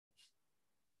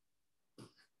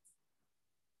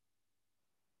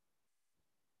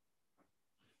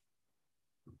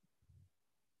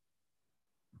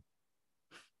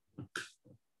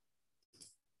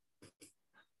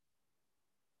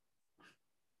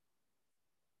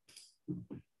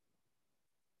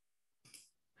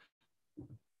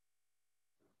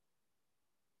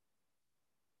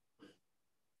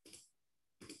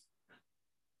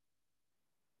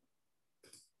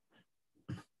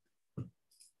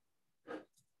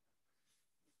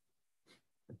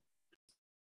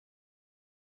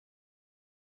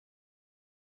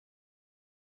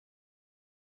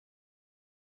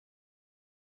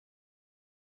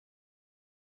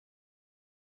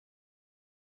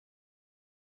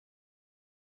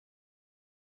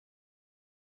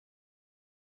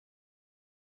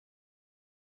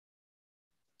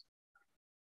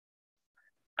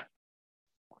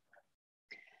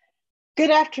Good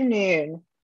afternoon.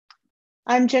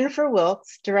 I'm Jennifer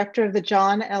Wilkes, Director of the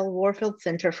John L.Warfield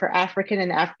Center for African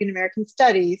and African American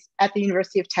Studies at the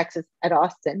University of Texas at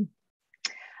Austin.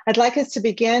 I'd like us to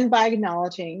begin by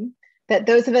acknowledging that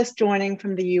those of us joining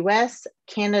from the US,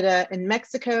 Canada, and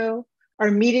Mexico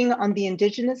are meeting on the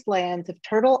indigenous lands of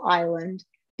Turtle Island,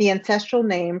 the ancestral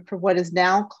name for what is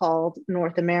now called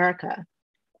North America.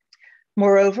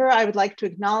 Moreover, I would like to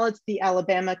acknowledge the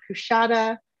Alabama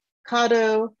Cushada,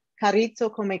 Caddo, Carrizo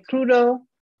Come Crudo,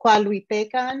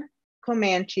 Coahuiltecan,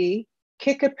 Comanche,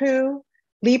 Kickapoo,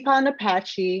 Lipan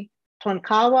Apache,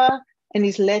 Tonkawa, and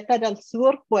Isleta del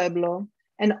Sur Pueblo,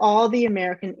 and all the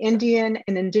American Indian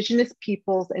and indigenous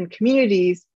peoples and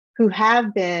communities who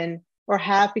have been or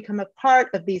have become a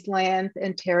part of these lands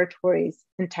and territories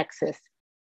in Texas.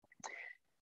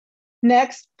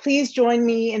 Next, please join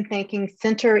me in thanking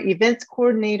Center Events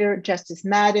Coordinator Justice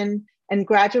Madden and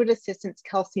graduate assistants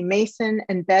Kelsey Mason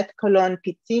and Beth Colon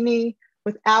Pizzini,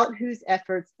 without whose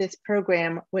efforts this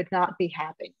program would not be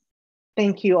happening.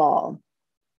 Thank you all.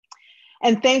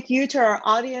 And thank you to our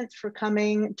audience for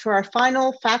coming to our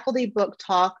final faculty book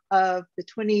talk of the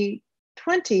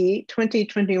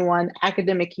 2020-2021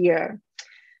 academic year.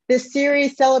 This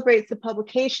series celebrates the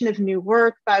publication of new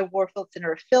work by Warfield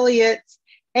Center affiliates,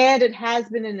 and it has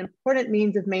been an important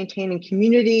means of maintaining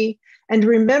community and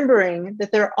remembering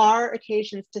that there are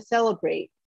occasions to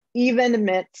celebrate, even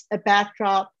amidst a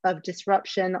backdrop of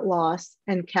disruption, loss,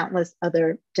 and countless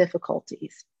other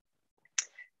difficulties.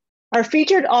 Our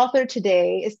featured author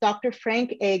today is Dr.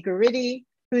 Frank A. Guridy,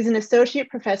 who is an associate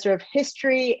professor of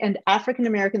history and African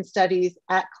American studies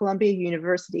at Columbia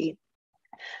University.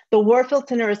 The Warfield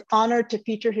Center is honored to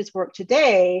feature his work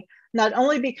today, not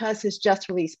only because his just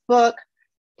released book,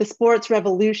 The Sports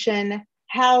Revolution: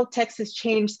 How Texas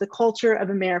Changed the Culture of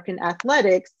American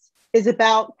Athletics, is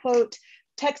about, quote,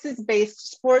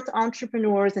 Texas-based sports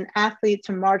entrepreneurs and athletes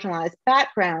from marginalized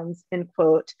backgrounds, end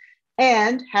quote,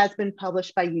 and has been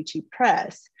published by UT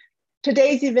Press.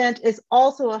 Today's event is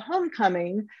also a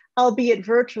homecoming, albeit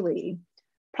virtually.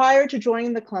 Prior to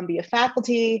joining the Columbia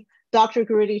faculty, Dr.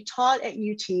 Guridy taught at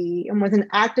UT and was an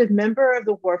active member of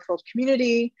the Warfield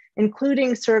community,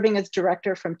 including serving as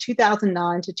director from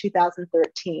 2009 to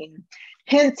 2013.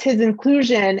 Hence his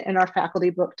inclusion in our faculty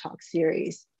book talk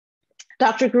series.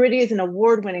 Dr. Guridy is an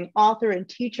award-winning author and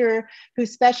teacher who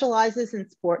specializes in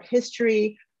sport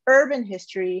history, urban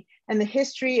history, and the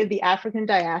history of the African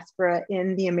diaspora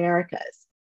in the Americas.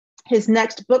 His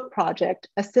next book project,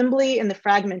 Assembly in the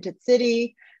Fragmented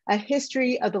City, A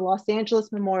History of the Los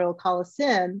Angeles Memorial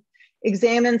Coliseum,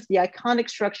 examines the iconic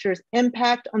structure's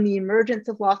impact on the emergence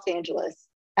of Los Angeles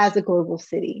as a global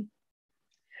city.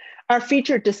 Our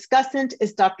featured discussant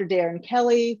is Dr. Darren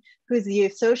Kelly, who is the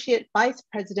Associate Vice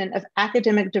President of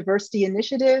Academic Diversity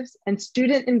Initiatives and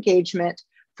Student Engagement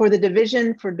for the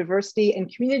Division for Diversity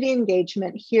and Community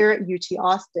Engagement here at UT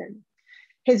Austin.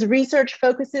 His research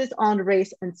focuses on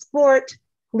race and sport,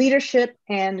 leadership,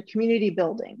 and community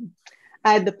building.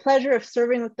 I had the pleasure of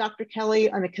serving with Dr. Kelly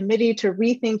on a committee to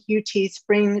rethink UT's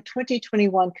spring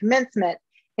 2021 commencement,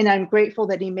 and I'm grateful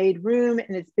that he made room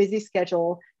in his busy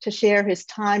schedule to share his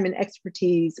time and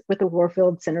expertise with the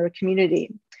Warfield Center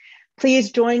community.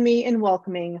 Please join me in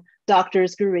welcoming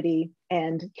Drs. Guridy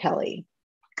and Kelly.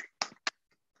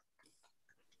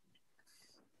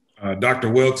 Dr.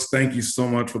 Wilkes, thank you so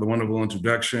much for the wonderful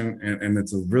introduction, and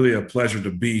it's really a pleasure to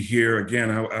be here again.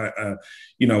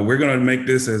 We're going to make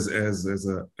this as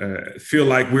feel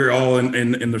like we're all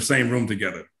in the same room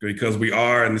together, because we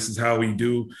are, and this is how we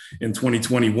do in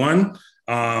 2021.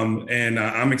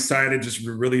 I'm excited just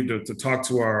really to talk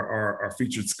to our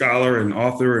featured scholar and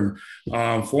author and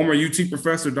former UT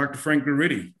professor, Dr. Frank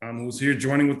Guridy, who's here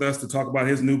joining with us to talk about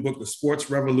his new book, The Sports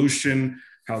Revolution: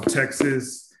 How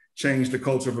Texas Changed the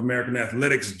Culture of American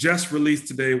Athletics, just released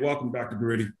today. Welcome, Dr.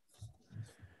 Guridy.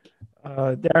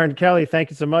 Darren, Kelly, thank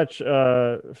you so much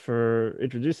for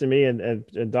introducing me, and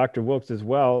Dr. Wilkes as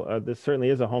well. This certainly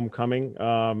is a homecoming.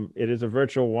 It is a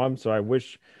virtual one, so I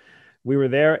wish we were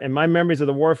there. And my memories of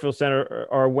the Warfield Center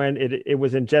are when it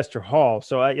was in Jester Hall.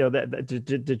 So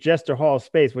the Jester Hall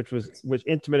space, which was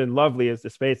intimate and lovely, is the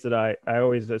space that I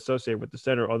always associate with the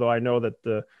center. Although I know that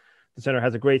the center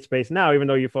has a great space now, even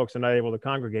though you folks are not able to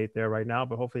congregate there right now,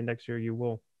 but hopefully next year you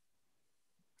will.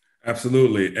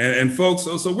 Absolutely. And folks,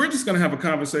 so we're just going to have a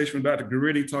conversation with Dr.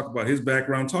 Guridy, talk about his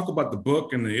background, talk about the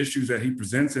book and the issues that he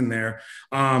presents in there.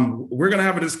 We're going to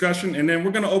have a discussion, and then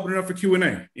we're going to open it up for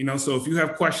Q&A. So if you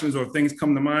have questions or things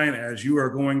come to mind as you are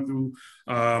going through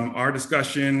our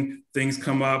discussion, things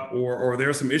come up, or there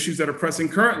are some issues that are pressing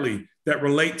currently that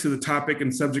relate to the topic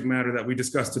and subject matter that we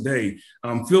discussed today,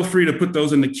 feel free to put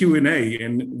those in the Q&A,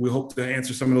 and we hope to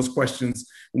answer some of those questions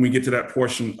when we get to that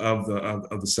portion of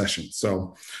the session.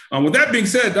 So with that being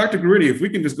said, Dr. Guridy, if we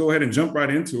can just go ahead and jump right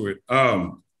into it.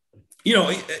 You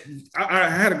know, I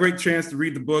had a great chance to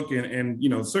read the book, and you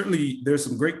know, certainly there's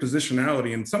some great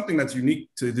positionality, and something that's unique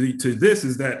to this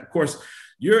is that, of course,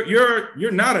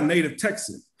 you're not a native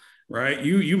Texan, right?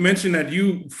 You mentioned that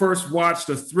you first watched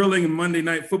a thrilling Monday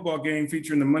night football game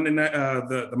featuring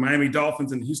the Miami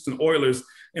Dolphins and Houston Oilers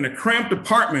in a cramped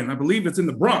apartment. I believe it's in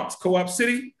the Bronx, Co-op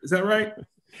City. Is that right?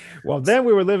 Well, then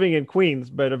we were living in Queens,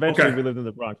 but eventually we lived in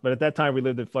the Bronx. But at that time, we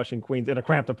lived in Flushing, Queens, in a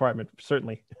cramped apartment,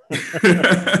 certainly.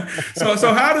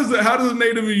 So how does a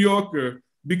native New Yorker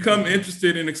become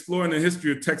interested in exploring the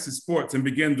history of Texas sports and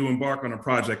begin to embark on a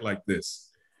project like this?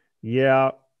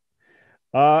 Yeah.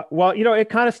 Well, you know, it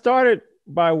kind of started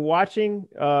by watching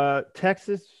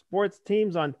Texas sports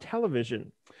teams on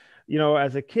television. You know,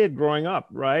 as a kid growing up,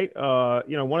 right?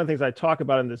 You know, one of the things I talk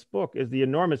about in this book is the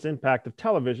enormous impact of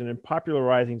television in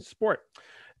popularizing sport.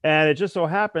 And it just so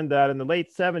happened that in the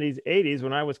late 70s, 80s,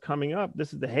 when I was coming up,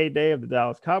 this is the heyday of the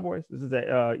Dallas Cowboys. This is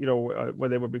the, you know,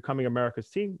 when they were becoming America's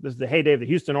team. This is the heyday of the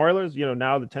Houston Oilers, you know,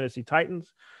 now the Tennessee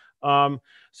Titans.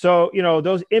 So, you know,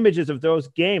 those images of those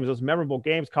games, those memorable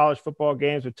games, college football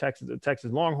games with the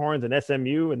Texas Longhorns and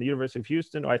SMU and the University of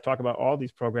Houston. I talk about all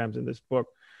these programs in this book.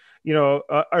 You know,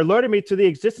 alerted me to the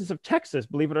existence of Texas,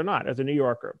 believe it or not, as a New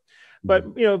Yorker.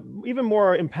 But, you know, even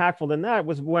more impactful than that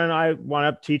was when I wound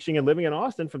up teaching and living in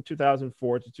Austin from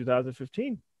 2004 to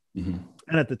 2015. Mm-hmm.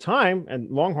 And at the time, and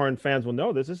Longhorn fans will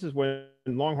know this is when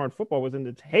Longhorn football was in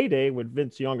its heyday with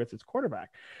Vince Young as its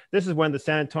quarterback. This is when the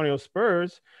San Antonio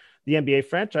Spurs, the NBA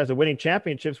franchise, are winning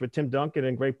championships with Tim Duncan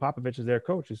and Greg Popovich as their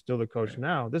coach, who's still the coach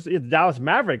now. The Dallas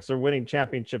Mavericks are winning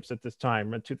championships at this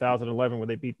time in 2011 when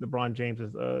they beat LeBron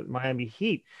James's Miami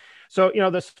Heat. So, you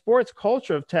know, the sports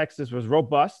culture of Texas was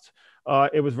robust.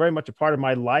 It was very much a part of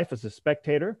my life as a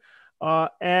spectator.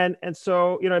 And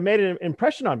so, you know, it made an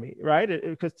impression on me, right?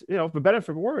 Because, you know, for better or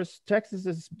for worse, Texas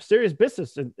is serious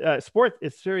business, and sport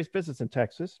is serious business in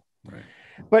Texas. Right.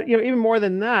 But, you know, even more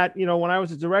than that, you know, when I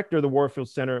was a director of the Warfield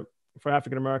Center for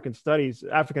African and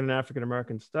African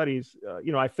American Studies,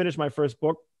 you know, I finished my first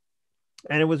book,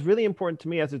 and it was really important to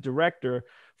me as a director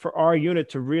for our unit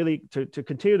to really to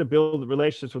continue to build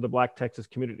relationships with the Black Texas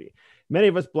community. Many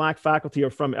of us Black faculty are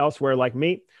from elsewhere, like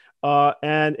me.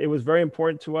 And it was very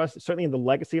important to us, certainly in the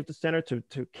legacy of the center,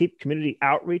 to keep community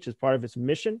outreach as part of its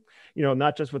mission, you know,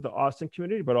 not just with the Austin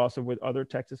community, but also with other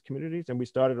Texas communities. And we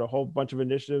started a whole bunch of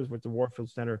initiatives which the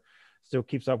Warfield Center still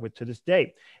keeps up with to this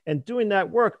day. And doing that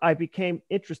work, I became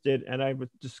interested, and I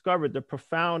discovered the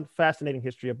profound, fascinating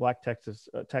history of Black Texas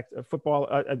football,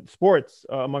 sports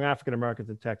among African Americans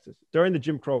in Texas during the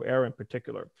Jim Crow era in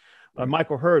particular.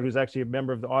 Michael Hurd, who's actually a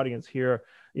member of the audience here,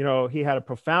 you know, he had a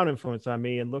profound influence on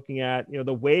me in looking at, you know,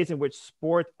 the ways in which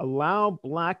sport allow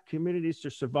Black communities to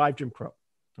survive Jim Crow,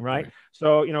 right?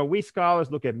 So, you know, we scholars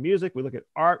look at music, we look at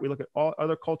art, we look at all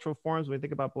other cultural forms when we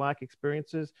think about Black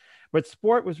experiences, but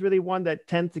sport was really one that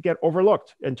tends to get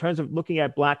overlooked in terms of looking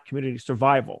at Black community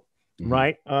survival. Mm-hmm.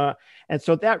 Right. And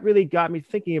so that really got me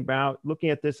thinking about looking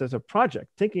at this as a project,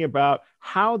 thinking about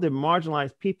how the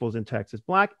marginalized peoples in Texas,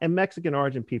 Black and Mexican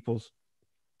origin peoples,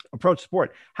 approach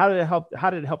sport. How did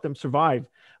it help them survive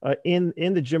in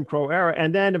the Jim Crow era?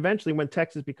 And then eventually when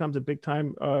Texas becomes a big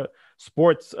time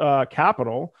sports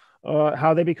capital,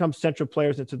 how they become central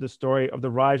players into the story of the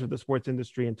rise of the sports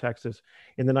industry in Texas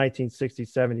in the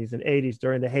 1960s, 70s, and 80s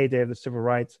during the heyday of the civil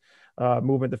rights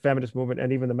movement, the feminist movement,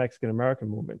 and even the Mexican American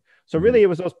movement. So really, it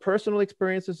was those personal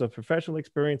experiences, those professional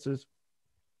experiences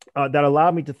that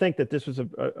allowed me to think that this was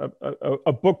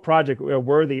a book project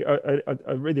worthy,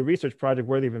 a really research project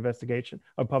worthy of investigation,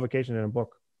 of publication in a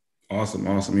book. Awesome.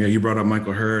 Yeah, you brought up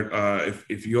Michael Hurd.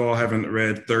 If you all haven't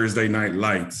read Thursday Night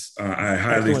Lights, I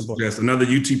highly suggest another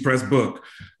UT Press book.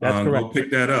 That's correct. Go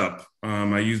pick that up.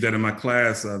 I used that in my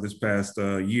class this past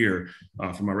year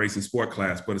for my race and sport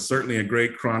class, but it's certainly a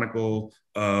great chronicle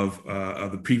of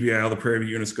the PVL, the Prairie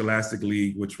View Interscholastic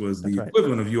League, which was the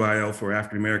equivalent of UIL for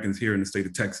African Americans here in the state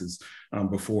of Texas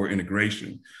before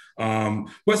integration.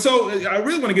 But so I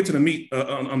really want to get to the meat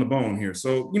on the bone here.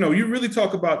 So, you know, you really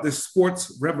talk about this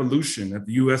sports revolution that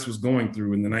the U.S. was going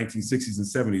through in the 1960s and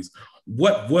 70s.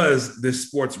 What was this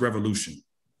sports revolution?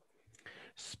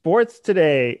 Sports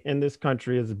today in this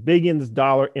country is a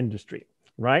billions-dollar industry,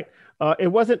 right? It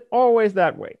wasn't always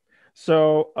that way.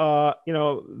 So,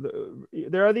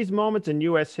 there are these moments in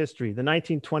U.S. history. The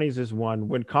 1920s is one,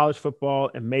 when college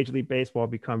football and Major League Baseball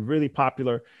become really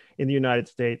popular in the United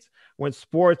States, when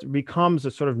sports becomes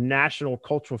a sort of national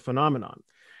cultural phenomenon.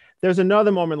 There's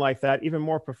another moment like that, even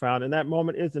more profound, and that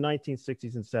moment is the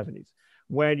 1960s and 70s,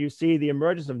 when you see the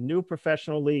emergence of new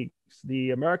professional leagues,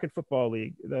 the American Football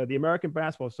League, the American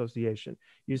Basketball Association.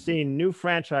 You're seeing new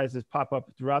franchises pop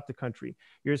up throughout the country.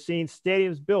 You're seeing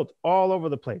stadiums built all over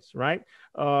the place, right?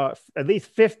 At least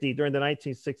 50 during the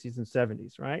 1960s and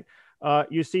 70s, right?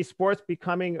 You see sports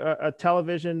becoming a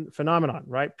television phenomenon,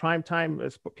 right? Prime time,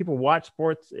 people watch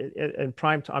sports on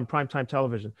primetime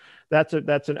television. That's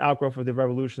an outgrowth of the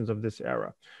revolutions of this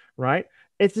era, right?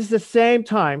 It's just the same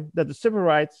time that the civil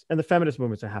rights and the feminist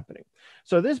movements are happening.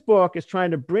 So this book is trying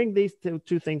to bring these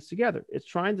two things together. It's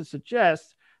trying to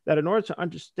suggest that in order to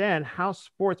understand how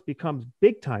sports becomes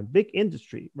big time, big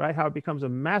industry, right? How it becomes a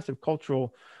massive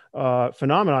cultural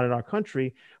phenomenon in our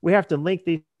country, we have to link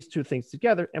these two things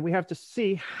together, and we have to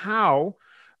see how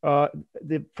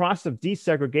the process of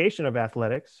desegregation of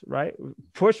athletics, right,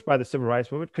 pushed by the civil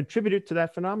rights movement, contributed to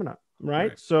that phenomenon,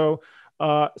 right? So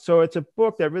it's a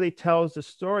book that really tells the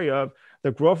story of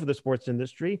the growth of the sports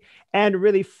industry and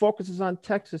really focuses on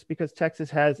Texas, because Texas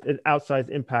has an outsized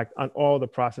impact on all the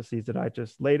processes that I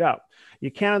just laid out. You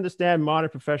can't understand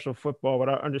modern professional football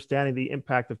without understanding the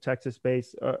impact of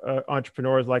Texas-based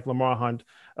entrepreneurs like Lamar Hunt,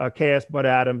 K.S. Bud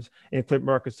Adams, and Clint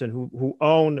Murchison, who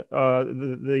own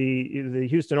the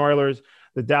Houston Oilers,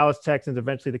 the Dallas Texans,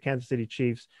 eventually the Kansas City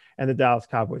Chiefs, and the Dallas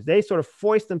Cowboys. They sort of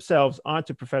foist themselves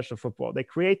onto professional football. They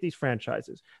create these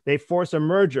franchises. They force a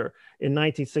merger in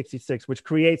 1966, which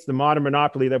creates the modern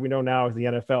monopoly that we know now as the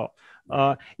NFL.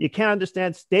 You can't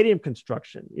understand stadium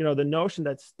construction. The notion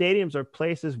that stadiums are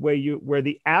places where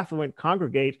the affluent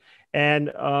congregate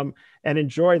and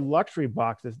enjoy luxury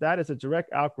boxes. That is a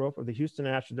direct outgrowth of the Houston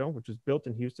Astrodome, which was built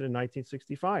in Houston in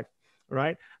 1965.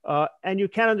 Right. And you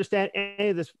can't understand any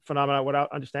of this phenomena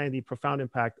without understanding the profound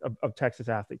impact of Texas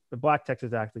athletes, the Black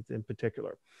Texas athletes in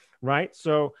particular. Right.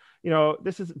 So,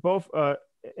 this is both a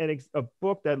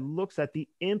book that looks at the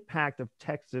impact of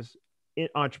Texas in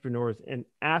entrepreneurs and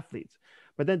athletes.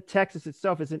 But then Texas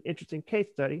itself is an interesting case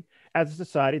study as a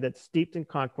society that's steeped in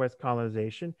conquest,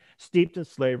 colonization, steeped in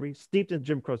slavery, steeped in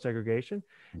Jim Crow segregation,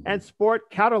 and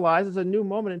sport catalyzes a new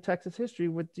moment in Texas history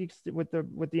with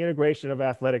the integration of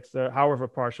athletics, however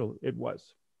partial it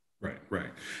was. Right.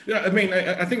 Yeah, I mean,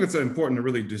 I think it's important to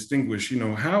really distinguish,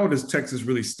 how does Texas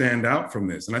really stand out from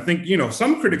this? And I think,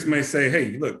 some critics may say,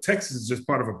 hey, look, Texas is just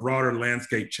part of a broader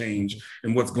landscape change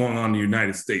in what's going on in the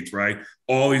United States, right?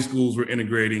 All these schools were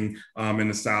integrating in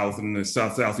the South and the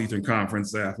Southeastern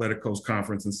Conference, the Athletic Coast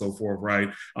Conference and so forth, right?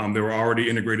 There were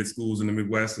already integrated schools in the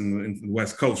Midwest and the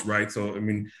West Coast, right? So, I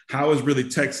mean, how has really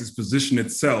Texas positioned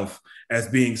itself as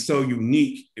being so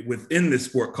unique within this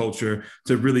sport culture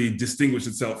to really distinguish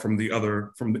itself from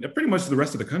pretty much the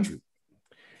rest of the country?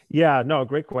 Yeah, no,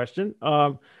 great question.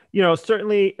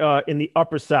 Certainly in the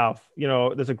Upper South,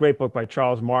 there's a great book by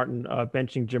Charles Martin,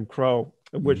 Benching Jim Crow,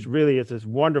 which really is this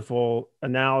wonderful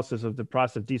analysis of the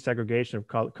process of desegregation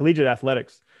of collegiate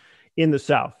athletics in the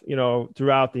South,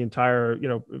 throughout the entire,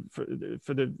 for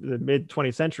the mid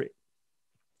 20th century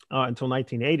until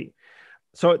 1980.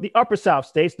 So the Upper South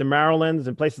states, the Marylands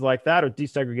and places like that, are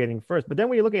desegregating first. But then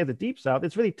when you're looking at the Deep South,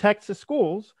 it's really Texas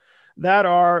schools that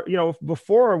are,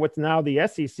 before what's now the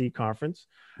SEC conference,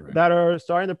 that are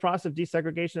starting the process of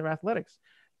desegregation of athletics.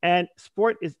 And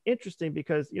sport is interesting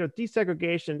because,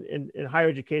 desegregation in higher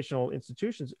educational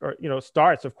institutions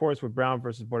starts, of course, with Brown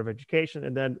versus Board of Education.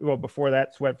 And then, before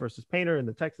that, Sweat versus Painter in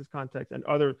the Texas context and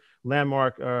other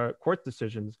landmark court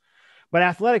decisions. But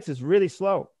athletics is really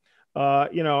slow.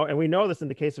 And we know this in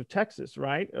the case of Texas,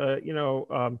 right?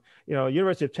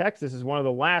 University of Texas is one of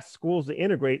the last schools to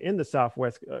integrate in the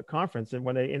Southwest Conference. And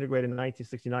when they integrated in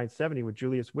 1969-70 with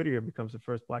Julius Whittier becomes the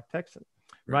first Black Texan,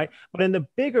 right? But in the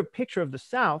bigger picture of the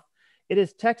South, it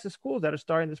is Texas schools that are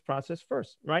starting this process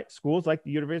first, right? Schools like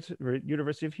the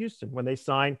University of Houston, when they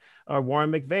signed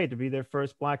Warren McVeigh to be their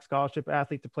first Black scholarship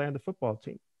athlete to play on the football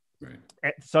team.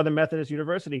 At Southern Methodist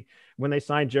University, when they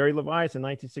signed Jerry Levias in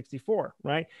 1964,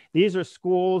 right? These are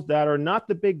schools that are not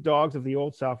the big dogs of the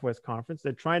old Southwest Conference.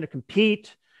 They're trying to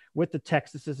compete with the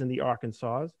Texases and the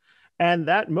Arkansas. And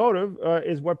that motive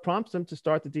is what prompts them to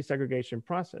start the desegregation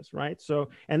process, right? So,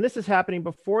 and this is happening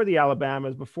before the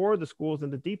Alabamas, before the schools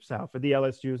in the Deep South, for the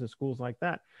LSUs and schools like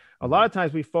that. A lot of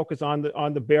times we focus on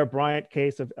the Bear Bryant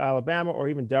case of Alabama, or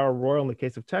even Darrell Royal in the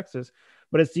case of Texas.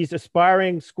 But it's these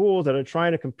aspiring schools that are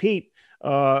trying to compete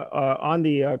on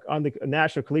the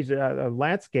national collegiate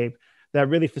landscape that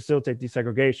really facilitate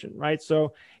desegregation, right?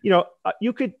 So,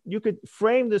 you could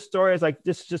frame this story as like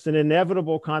this is just an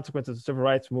inevitable consequence of the civil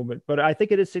rights movement. But I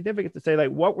think it is significant to say,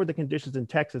 like, what were the conditions in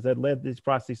Texas that led these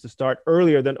processes to start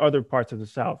earlier than other parts of the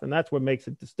South? And that's what makes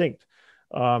it distinct.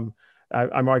 I'm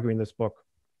arguing this book.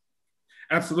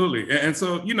 Absolutely. And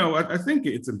so, I think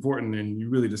it's important, and you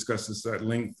really discuss this at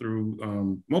length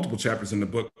through multiple chapters in the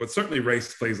book, but certainly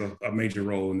race plays a major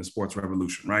role in the sports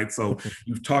revolution, right? So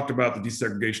you've talked about the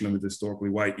desegregation of the historically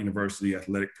white university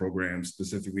athletic programs,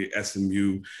 specifically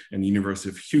SMU and the University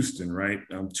of Houston, right?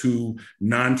 Two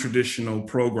non-traditional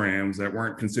programs that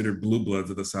weren't considered blue bloods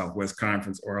of the Southwest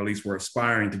Conference, or at least were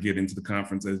aspiring to get into the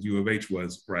conference as U of H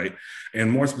was, right?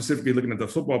 And more specifically, looking at the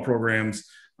football programs,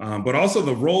 but also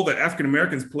the role that African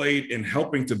Americans played in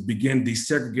helping to begin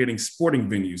desegregating sporting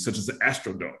venues, such as the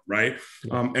Astrodome, right?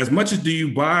 As much as do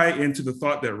you buy into the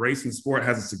thought that race in sport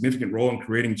has a significant role in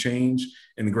creating change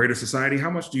in the greater society,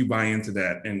 how much do you buy into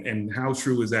that? And how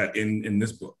true is that in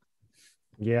this book?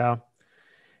 Yeah.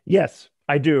 Yes,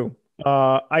 I do.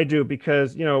 I do,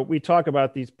 because, we talk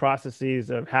about these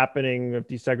processes of happening of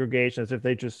desegregation as if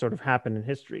they just sort of happen in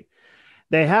history.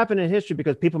 They happen in history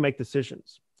because people make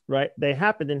decisions. Right. They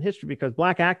happened in history because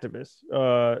Black activists,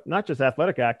 not just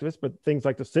athletic activists, but things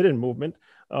like the sit-in movement,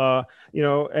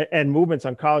 and movements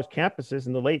on college campuses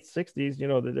in the late 60s,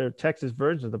 there are Texas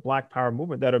versions of the Black Power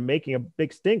movement that are making a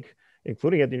big stink,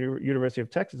 including at the University of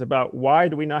Texas, about why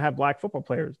do we not have Black football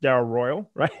players? Darrell Royal,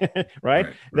 right? Right.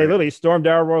 They literally stormed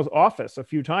Darrell Royal's office a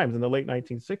few times in the late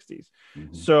 1960s.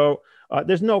 Mm-hmm. So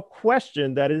there's no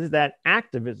question that it is that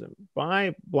activism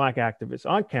by Black activists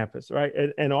on campus, right,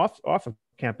 and off of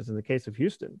campus in the case of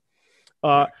Houston,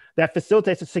 that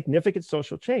facilitates a significant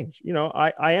social change.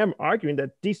 I am arguing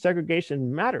that desegregation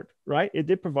mattered, right? It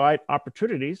did provide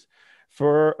opportunities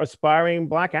for aspiring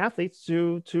Black athletes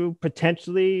to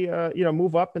potentially,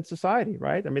 move up in society,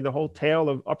 right? I mean, the whole tale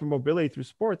of upper mobility through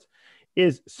sports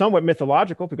is somewhat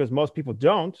mythological because most people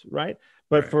don't, right?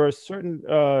 But for a certain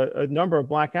a number of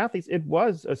Black athletes, it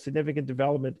was a significant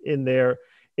development in their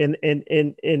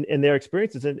their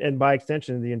experiences and by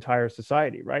extension in the entire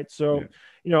society, right? So,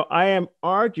 I am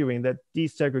arguing that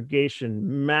desegregation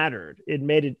mattered. It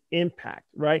made an impact,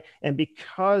 right? And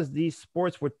because these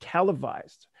sports were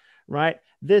televised, right,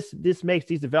 this makes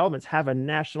these developments have a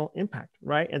national impact,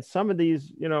 right? And some of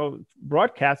these,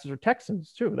 broadcasters are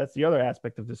Texans too. That's the other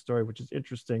aspect of this story, which is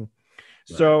interesting.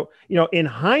 Right. So, in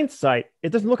hindsight, it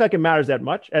doesn't look like it matters that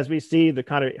much as we see the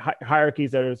kind of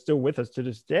hierarchies that are still with us to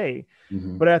this day.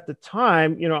 Mm-hmm. But at the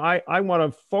time, I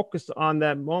want to focus on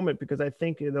that moment because I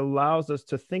think it allows us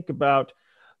to think about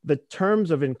the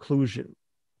terms of inclusion.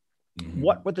 Mm-hmm.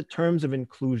 What were the terms of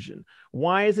inclusion?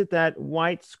 Why is it that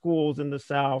white schools in the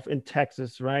South, in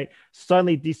Texas, right,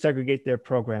 suddenly desegregate their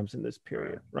programs in this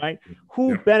period, right?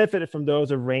 Who benefited from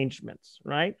those arrangements,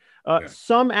 right?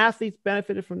 Some athletes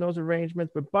benefited from those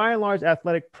arrangements, but by and large,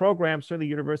 athletic programs, certainly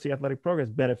university athletic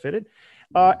programs benefited.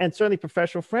 And certainly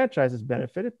professional franchises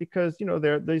benefited because,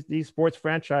 these sports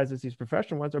franchises, these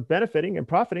professional ones are benefiting and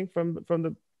profiting from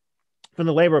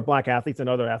the labor of Black athletes and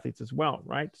other athletes as well,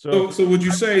 right? So would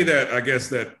you say that, I guess,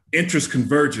 that interest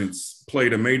convergence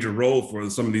played a major role for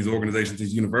some of these organizations,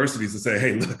 these universities, to say,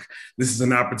 hey, look, this is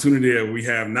an opportunity that we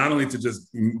have not only to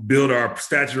just build our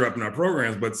stature up in our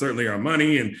programs, but certainly our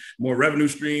money and more revenue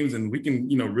streams, and we can,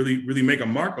 really, really make a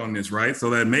mark on this, right? So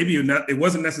that maybe it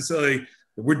wasn't necessarily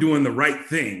that we're doing the right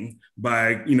thing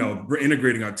by, we're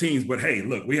integrating our teams, but hey,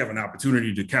 look, we have an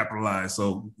opportunity to capitalize.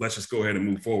 So let's just go ahead and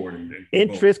move forward. And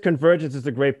interest convergence is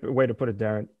a great way to put it,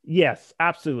 Darren. Yes,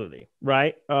 absolutely.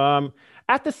 Right.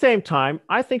 At the same time,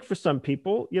 I think for some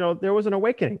people, there was an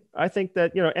awakening. I think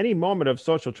that, any moment of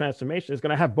social transformation is going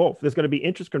to have both. There's going to be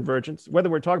interest convergence, whether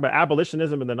we're talking about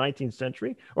abolitionism in the 19th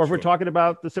century, or if we're talking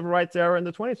about the civil rights era in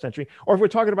the 20th century, or if we're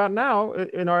talking about now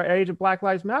in our age of Black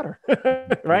Lives Matter,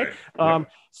 right?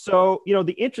 So,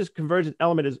 the interest convergence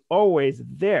element is always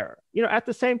there. At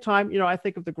the same time, I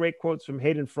think of the great quotes from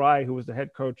Hayden Fry, who was the head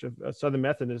coach of Southern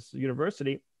Methodist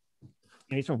University.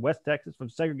 And he's from West Texas, from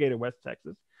segregated West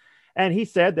Texas. And he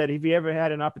said that if he ever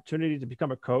had an opportunity to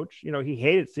become a coach, he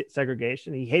hated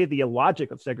segregation. He hated the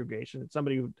illogic of segregation. And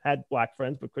somebody who had Black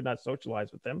friends but could not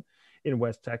socialize with them in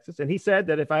West Texas. And he said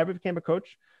that if I ever became a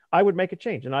coach, I would make a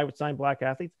change and I would sign Black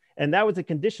athletes. And that was a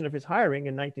condition of his hiring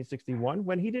in 1961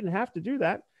 when he didn't have to do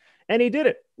that. And he did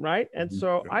it, right? And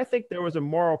so I think there was a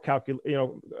moral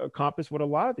compass with a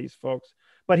lot of these folks.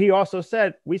 But he also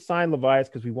said, we signed Levias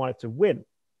because we wanted to win,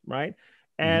 right?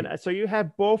 And so you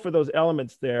have both of those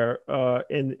elements there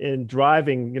in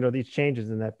driving, these changes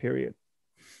in that period.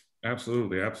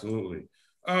 Absolutely. Absolutely.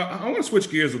 I want to switch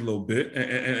gears a little bit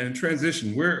and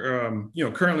transition. We're,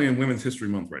 currently in Women's History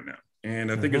Month right now.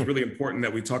 And I think it's really important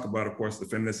that we talk about, of course, the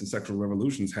feminist and sexual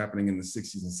revolutions happening in the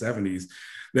 60s and 70s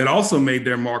that also made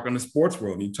their mark on the sports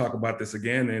world. And you talk about this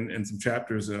again in some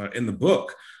chapters in the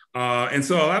book. And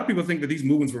so a lot of people think that these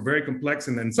movements were very complex.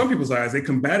 And in some people's eyes, they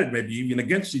combated maybe even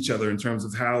against each other in terms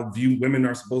of how women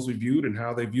are supposed to be viewed and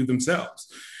how they view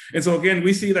themselves. And so again,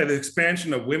 we see that the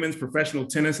expansion of women's professional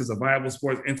tennis as a viable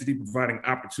sports entity providing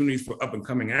opportunities for up and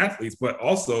coming athletes, but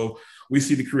also we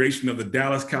see the creation of the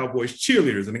Dallas Cowboys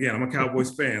cheerleaders. And again, I'm a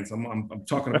Cowboys fan, so I'm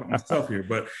talking about myself here,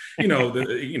 but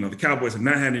the Cowboys have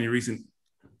not had any recent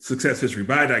success history,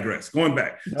 but I digress. Going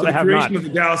back. No, so the creation of the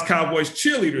Dallas Cowboys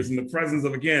cheerleaders in the presence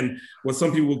of, again, what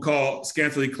some people would call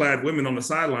scantily clad women on the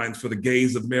sidelines for the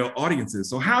gaze of male audiences.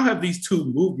 So how have these two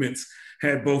movements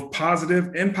had both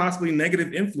positive and possibly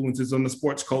negative influences on the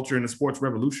sports culture and the sports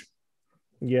revolution?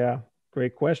 Yeah,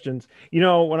 great questions.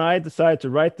 When I decided to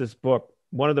write this book,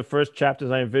 one of the first chapters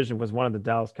I envisioned was one of the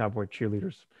Dallas Cowboy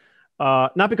cheerleaders.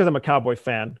 Not because I'm a Cowboy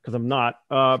fan, because I'm not,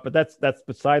 but that's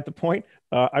beside the point.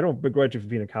 I don't begrudge you for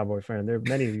being a Cowboy fan. There are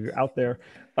many of you out there.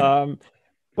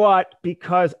 But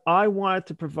because I wanted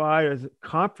to provide as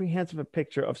comprehensive a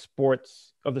picture of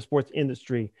the sports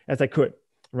industry as I could.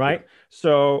 Right. Yeah.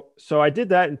 So I did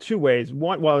that in two ways.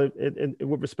 One,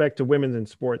 with respect to women in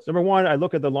sports. Number one, I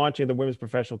look at the launching of the Women's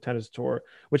Professional Tennis Tour,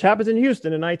 which happens in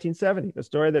Houston in 1970, a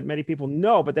story that many people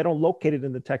know, but they don't locate it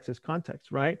in the Texas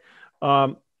context. Right.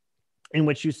 In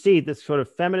which you see this sort of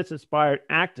feminist-inspired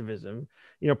activism,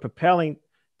 propelling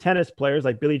tennis players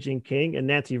like Billie Jean King and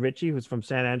Nancy Ritchie, who's from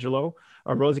San Angelo,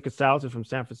 or Rosie Casals, who's from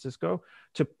San Francisco,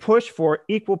 to push for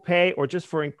equal pay or just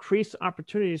for increased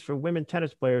opportunities for women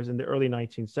tennis players in the early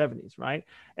 1970s, right?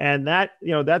 And that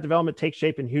development takes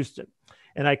shape in Houston.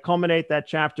 And I culminate that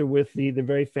chapter with the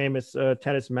very famous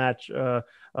tennis match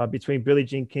between Billie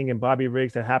Jean King and Bobby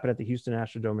Riggs that happened at the Houston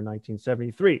Astrodome in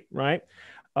 1973, right?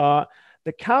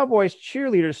 The Cowboys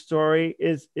cheerleader story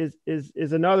is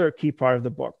another key part of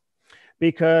the book,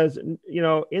 because in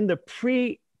the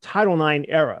pre-Title IX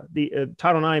era, the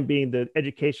Title IX being the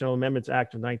Educational Amendments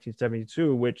Act of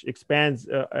 1972, which expands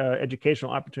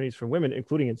educational opportunities for women,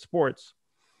 including in sports,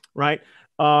 right?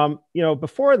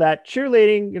 Before that,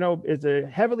 cheerleading, is a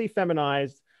heavily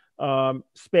feminized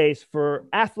space for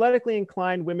athletically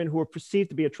inclined women who are perceived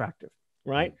to be attractive,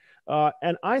 right?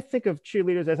 And I think of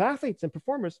cheerleaders as athletes and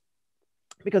performers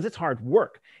because it's hard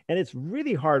work. And it's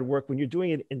really hard work when you're doing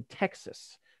it in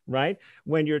Texas, right?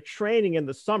 When you're training in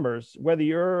the summers, whether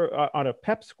you're on a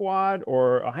pep squad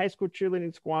or a high school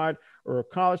cheerleading squad or a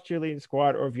college cheerleading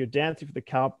squad, or if you're dancing for the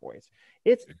Cowboys,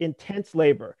 it's intense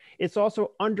labor. It's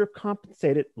also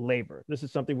undercompensated labor. This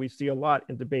is something we see a lot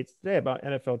in debates today about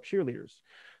NFL cheerleaders.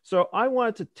 So I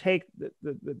wanted to take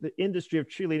the industry of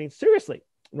cheerleading seriously,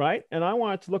 right? And I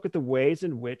wanted to look at the ways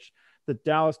in which the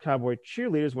Dallas Cowboy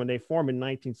cheerleaders, when they formed in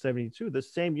 1972, the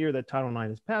same year that Title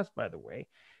IX is passed, by the way,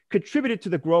 contributed to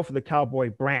the growth of the Cowboy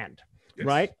brand, yes.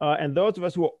 Right? And those of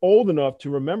us who are old enough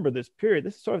to remember this period,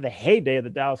 this is sort of the heyday of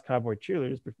the Dallas Cowboy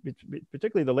cheerleaders,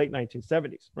 particularly the late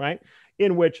 1970s, right?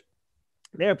 In which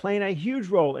they are playing a huge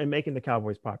role in making the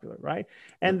Cowboys popular, right?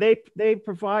 And they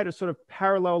provide a sort of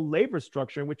parallel labor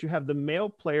structure in which you have the male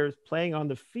players playing on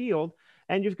the field,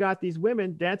 and you've got these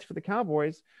women dancing for the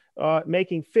Cowboys,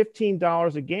 making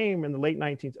 $15 a game in the late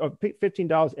 19th, or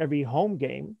 $15 every home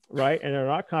game, right? And they're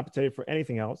not compensated for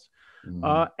anything else.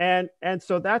 Mm-hmm. And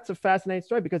so that's a fascinating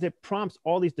story because it prompts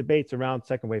all these debates around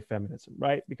second wave feminism,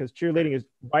 right? Because cheerleading is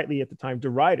rightly at the time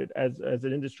derided as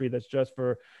an industry that's just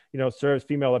for, serves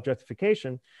female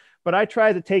objectification. But I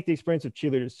try to take the experience of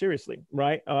cheerleaders seriously,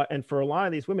 right? And for a lot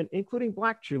of these women, including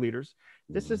Black cheerleaders,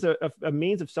 this is a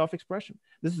means of self-expression.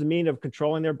 This is a means of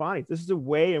controlling their bodies. This is a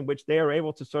way in which they are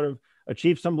able to sort of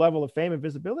achieve some level of fame and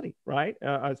visibility, right?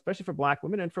 Especially for Black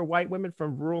women and for white women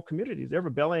from rural communities. They're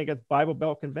rebelling against Bible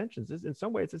Belt conventions. In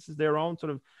some ways, this is their own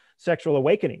sort of sexual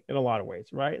awakening in a lot of ways,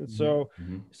 right? And so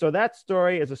that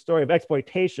story is a story of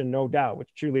exploitation, no doubt, which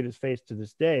cheerleaders face to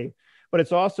this day. But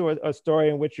it's also a story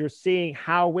in which you're seeing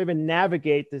how women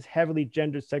navigate this heavily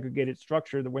gender segregated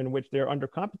structure in which they're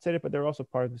undercompensated, but they're also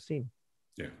part of the scene.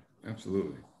 Yeah,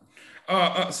 absolutely.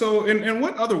 So in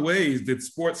what other ways did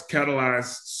sports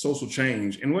catalyze social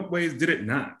change? In what ways did it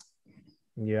not?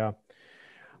 Yeah,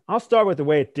 I'll start with the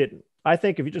way it didn't. I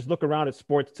think if you just look around at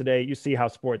sports today, you see how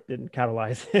sport didn't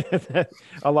catalyze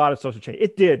a lot of social change.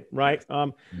 It did, right?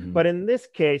 But in this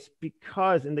case,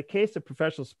 because in the case of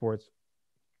professional sports,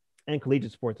 and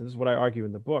collegiate sports, and this is what I argue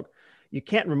in the book, you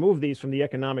can't remove these from the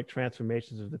economic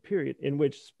transformations of the period in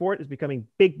which sport is becoming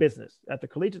big business at the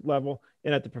collegiate level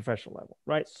and at the professional level,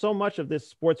 right? So much of this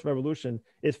sports revolution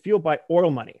is fueled by oil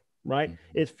money, right?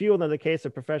 It's fueled, in the case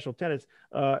of professional tennis,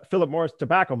 Philip Morris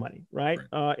tobacco money, right?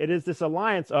 It is this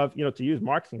alliance of, to use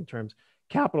Marxian terms,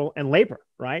 capital and labor,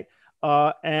 right?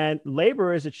 And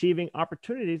labor is achieving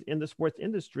opportunities in the sports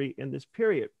industry in this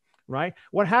period, right?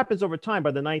 What happens over time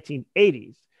by the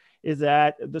 1980s is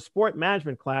that the sport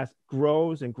management class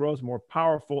grows and grows more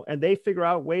powerful, and they figure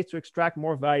out ways to extract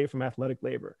more value from athletic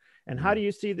labor. And how do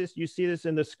you see this? You see this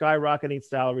in the skyrocketing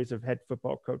salaries of head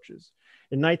football coaches.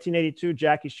 In 1982,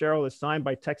 Jackie Sherrill is signed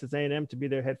by Texas A&M to be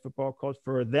their head football coach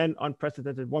for a then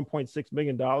unprecedented $1.6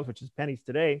 million, which is pennies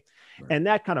today. Right. And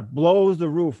that kind of blows the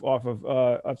roof off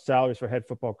of salaries for head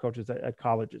football coaches at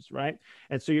colleges, right?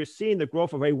 And so you're seeing the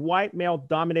growth of a white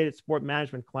male-dominated sport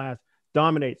management class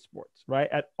dominate sports, right,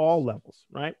 at all levels,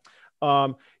 right?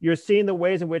 You're seeing the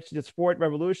ways in which the sport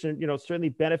revolution, certainly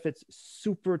benefits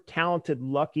super talented,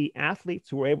 lucky athletes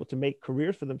who are able to make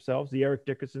careers for themselves. The Eric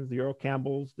Dickersons, the Earl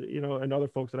Campbells, and other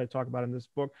folks that I talk about in this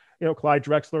book. Clyde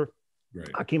Drexler, right.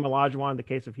 Hakeem Olajuwon, in the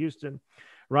case of Houston,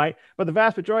 right? But the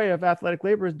vast majority of athletic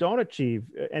laborers don't achieve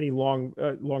any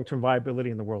long-term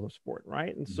viability in the world of sport,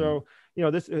 right? And so,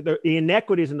 the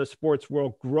inequities in the sports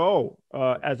world grow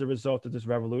as a result of this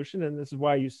revolution. And this is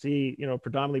why you see,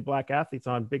 predominantly Black athletes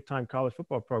on big-time college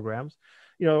football programs,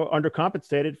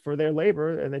 undercompensated for their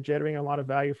labor, and they're generating a lot of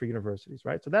value for universities,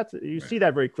 right? So you see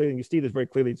that very clearly. And you see this very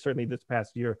clearly, certainly this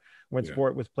past year when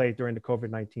sport was played during the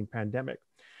COVID-19 pandemic.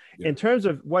 Yeah. In terms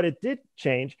of what it did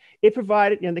change, it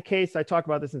provided, in the case, I talk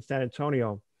about this in San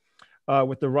Antonio,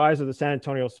 with the rise of the San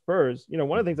Antonio Spurs,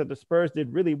 one of the things that the Spurs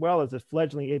did really well as a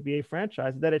fledgling ABA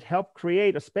franchise, that it helped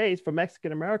create a space for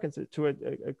Mexican Americans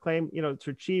to claim, to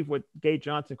achieve what Gay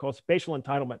Johnson calls spatial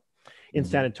entitlement in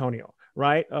San Antonio,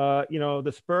 right?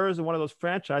 The Spurs are one of those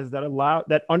franchises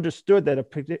that understood that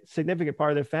a significant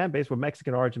part of their fan base were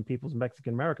Mexican origin peoples and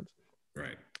Mexican Americans.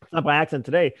 Right. It's not by accident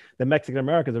today that Mexican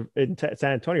Americans are in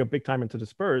San Antonio big time into the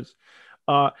Spurs.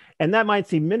 And that might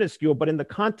seem minuscule, but in the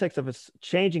context of a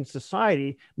changing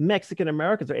society, Mexican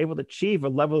Americans are able to achieve a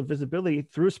level of visibility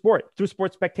through sport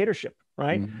spectatorship,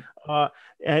 right?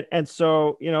 And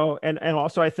so, and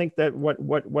also I think that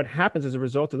what happens as a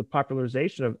result of the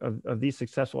popularization of these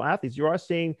successful athletes, you are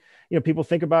seeing, people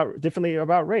think differently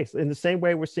about race in the same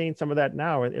way we're seeing some of that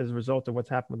now as a result of what's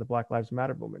happened with the Black Lives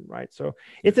Matter movement, right? So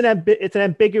it's an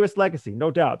ambiguous legacy,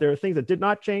 no doubt. There are things that did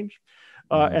not change.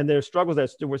 And there are struggles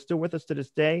that were still with us to this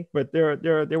day, but there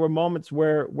were moments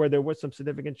where there was some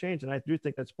significant change, and I do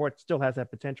think that sport still has that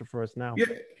potential for us now.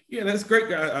 Yeah, that's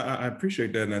great. I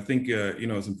appreciate that, and I think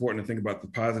it's important to think about the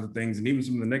positive things and even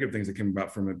some of the negative things that came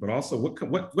about from it. But also,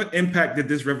 what impact did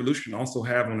this revolution also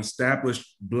have on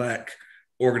established Black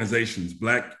organizations,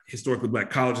 historically Black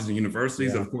colleges and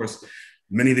universities? Yeah. Of course,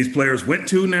 many of these players went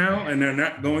to now, and they're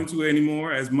not going to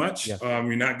anymore as much. Yes.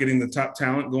 You're not getting the top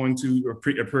talent going to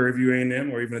a Prairie View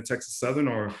A&M or even a Texas Southern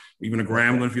or even a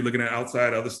Grambling, if you're looking at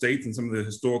outside other states and some of the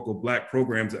historical Black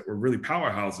programs that were really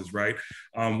powerhouses, right?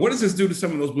 What does this do to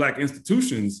some of those Black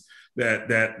institutions that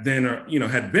then are,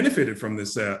 had benefited from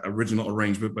this original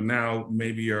arrangement, but now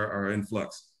maybe are in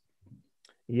flux?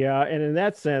 Yeah, and in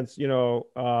that sense,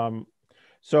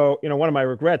 so, one of my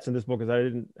regrets in this book is I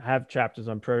didn't have chapters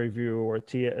on Prairie View or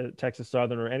Texas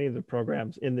Southern or any of the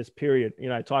programs in this period.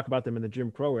 I talk about them in the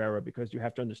Jim Crow era because you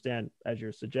have to understand, as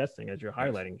you're suggesting, as you're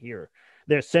highlighting here,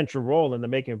 their central role in the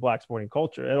making of Black sporting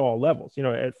culture at all levels,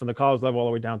 from the college level all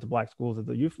the way down to Black schools at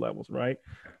the youth levels, right?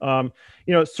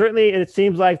 Certainly it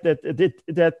seems like that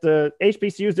the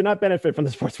HBCUs did not benefit from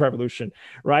the sports revolution,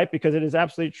 right? Because it is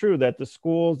absolutely true that the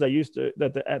schools that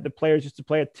the players used to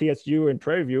play at TSU and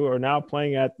Prairie View are now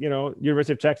playing at,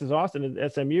 University of Texas, Austin,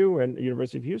 and SMU and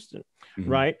University of Houston,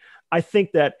 right? I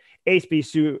think that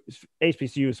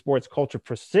HBCU sports culture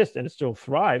persists and it still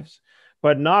thrives,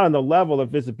 but not on the level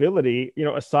of visibility,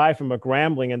 aside from a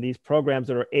Grambling and these programs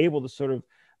that are able to sort of,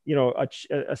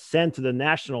 ascend to the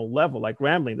national level, like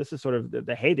Grambling. This is sort of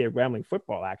the heyday of Grambling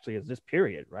football, actually, is this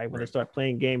period, right? When they start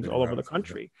playing games all over the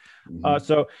country.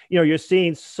 So, you're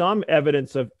seeing some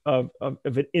evidence of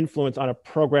an influence on a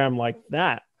program like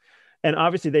that. And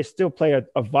obviously they still play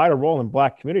a vital role in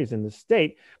Black communities in the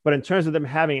state, but in terms of them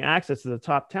having access to the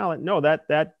top talent, no,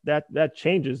 that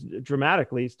changes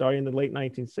dramatically starting in the late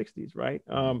 1960s, right?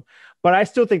 But I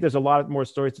still think there's a lot more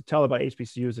stories to tell about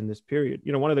HBCUs in this period.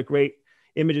 One of the great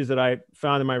images that I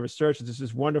found in my research. There's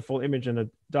this wonderful image in a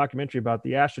documentary about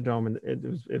the Astrodome,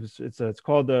 and it's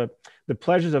called the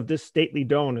Pleasures of This Stately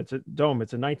Dome. It's a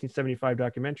 1975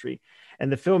 documentary,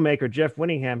 and the filmmaker Jeff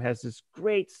Winningham has this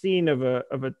great scene of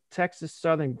a Texas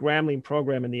Southern Grambling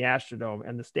program in the Astrodome,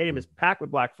 and the stadium is packed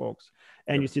with Black folks,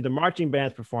 and you see the marching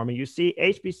bands performing. You see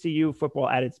HBCU football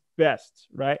at its best,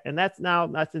 right? And that's in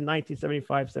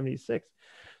 1975, 76.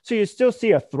 So you still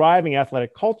see a thriving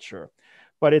athletic culture,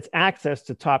 but its access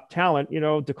to top talent,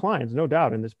 declines, no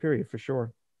doubt, in this period for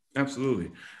sure. Absolutely.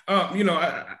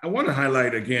 I want to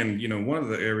highlight again, one of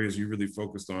the areas you really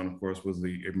focused on, of course, was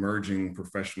the emerging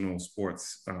professional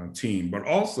sports team, but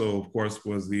also, of course,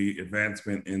 was the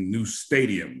advancement in new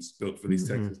stadiums built for these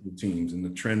Texas new teams and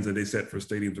the trends that they set for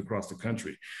stadiums across the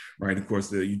country, right? Of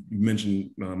course, you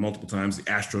mentioned multiple times the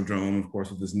Astrodome, of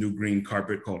course, with this new green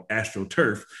carpet called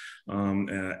AstroTurf,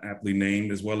 aptly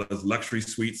named, as well as luxury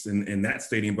suites in that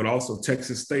stadium, but also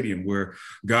Texas Stadium, where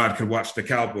God could watch the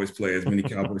Cowboys play, as many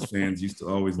Cowboys fans used to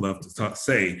always love to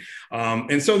say.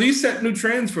 And so these set new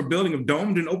trends for building of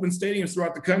domed and open stadiums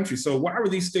throughout the country. So why were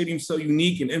these stadiums so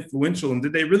unique and influential? And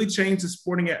did they really change the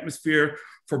sporting atmosphere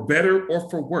for better or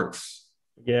for worse?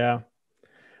 Yeah.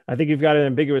 I think you've got an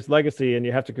ambiguous legacy, and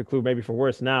you have to conclude maybe for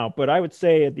worse now. But I would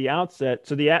say at the outset,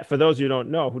 for those who don't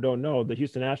know, the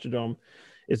Houston Astrodome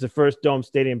is the first dome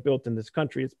stadium built in this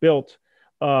country. It's built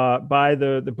by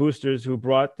the boosters who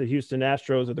brought the Houston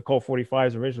Astros, or the Colt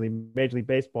 45s, originally Major League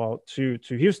Baseball, to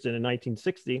Houston in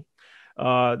 1960.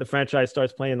 The franchise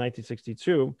starts playing in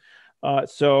 1962.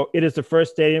 So it is the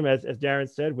first stadium, as Darren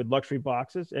said, with luxury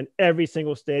boxes, and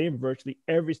virtually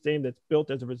every stadium that's built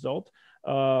as a result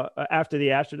after the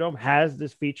Astrodome has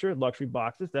this feature, luxury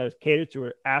boxes, that is catered to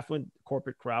an affluent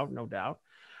corporate crowd, no doubt.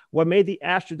 What made the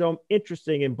Astrodome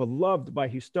interesting and beloved by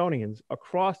Houstonians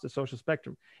across the social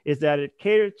spectrum is that it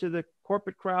catered to the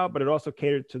corporate crowd, but it also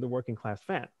catered to the working class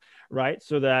fan, right?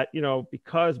 So that,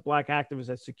 because Black activists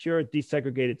had secured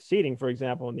desegregated seating, for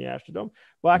example, in the Astrodome,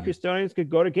 Black Houstonians could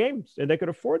go to games, and they could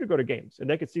afford to go to games, and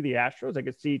they could see the Astros, they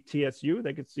could see TSU,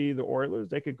 they could see the Oilers,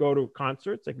 they could go to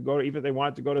concerts, they could go to, even if they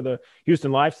wanted to go to the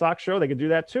Houston Livestock Show, they could do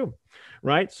that too,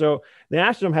 right? So the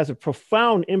Astrodome has a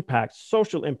profound impact,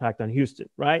 social impact on Houston,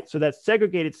 right? So that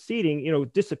segregated seating,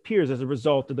 disappears as a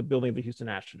result of the building of the Houston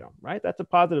Astrodome, right? That's a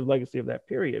positive legacy of that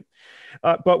period.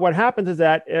 But what happens is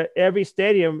that every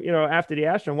stadium, after the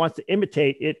Astrodome, wants to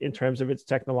imitate it in terms of its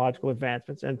technological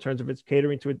advancements and in terms of its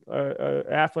catering to an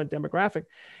affluent demographic.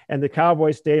 And the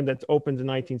Cowboys Stadium that opened in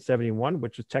 1971,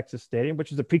 which is Texas Stadium,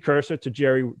 which is a precursor to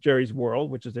Jerry's World,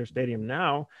 which is their stadium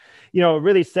now,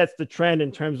 really sets the trend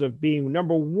in terms of being,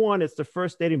 number one, it's the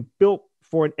first stadium built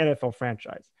for an NFL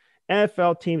franchise.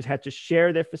 NFL teams had to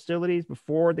share their facilities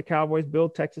before the Cowboys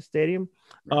built Texas Stadium.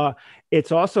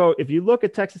 It's also, if you look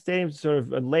at Texas Stadium's sort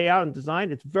of layout and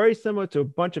design, it's very similar to a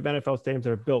bunch of NFL stadiums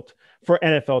that are built for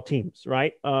NFL teams,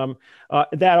 right?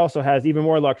 That also has even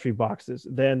more luxury boxes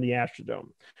than the Astrodome,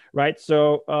 right?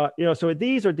 So, so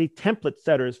these are the template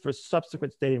setters for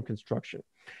subsequent stadium construction.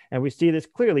 And we see this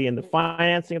clearly in the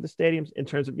financing of the stadiums in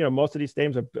terms of, most of these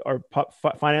stadiums are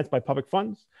financed by public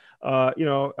funds. I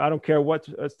don't care what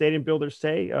stadium builders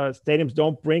say, stadiums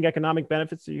don't bring economic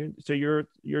benefits to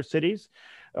your cities.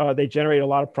 They generate a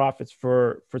lot of profits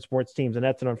for sports teams. And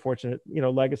that's an unfortunate,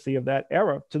 legacy of that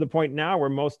era, to the point now where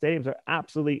most stadiums are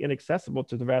absolutely inaccessible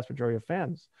to the vast majority of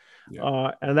fans.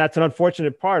 Yeah. And that's an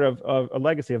unfortunate part of a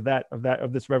legacy of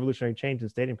this revolutionary change in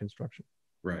stadium construction.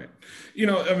 Right.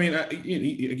 Again,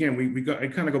 I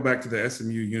kind of go back to the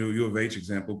SMU, U of H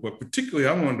example, but particularly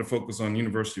I wanted to focus on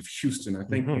University of Houston. I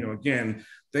think, again,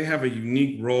 they have a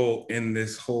unique role in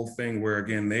this whole thing where,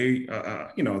 again,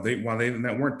 while they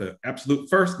weren't the absolute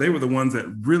first, they were the ones that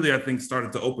really, I think,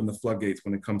 started to open the floodgates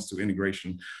when it comes to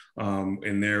integration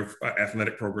in their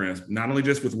athletic programs, not only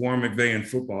just with Warren McVay in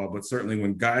football, but certainly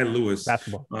when Guy Lewis,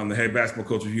 the head basketball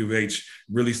coach of U of H,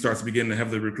 really starts to begin to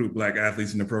heavily recruit Black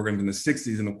athletes in the programs in the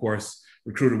 60s. And of course,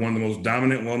 recruited one of the most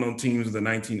dominant, well-known teams of the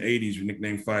 1980s,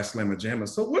 nicknamed Phi Slamma Jamma.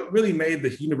 So what really made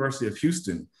the University of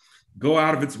Houston go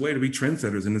out of its way to be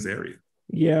trendsetters in this area?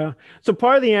 Yeah. So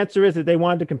part of the answer is that they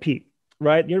wanted to compete,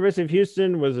 right? The University of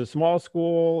Houston was a small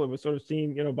school. It was sort of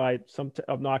seen, by some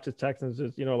obnoxious Texans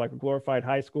as, like a glorified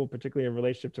high school, particularly in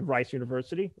relationship to Rice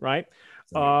University, right?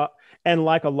 And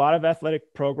like a lot of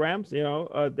athletic programs,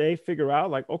 they figure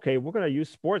out like, okay, we're going to use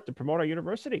sport to promote our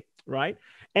university, right?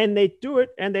 And they do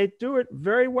it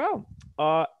very well.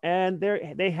 And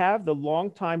they have the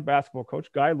longtime basketball coach,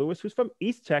 Guy Lewis, who's from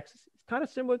East Texas. It's kind of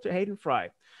similar to Hayden Fry.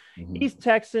 East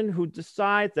Texan who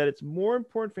decides that it's more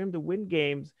important for him to win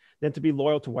games than to be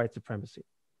loyal to white supremacy.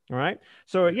 All right.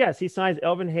 So yes, he signs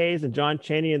Elvin Hayes and John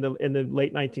Chaney in the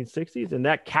late 1960s, and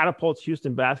that catapults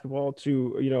Houston basketball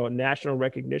to national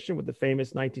recognition with the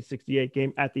famous 1968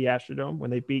 game at the Astrodome when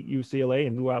they beat UCLA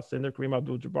and Lou Alcindor, Kareem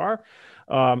Abdul-Jabbar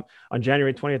on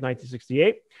January 20th,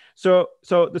 1968. So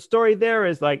the story there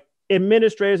is like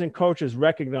administrators and coaches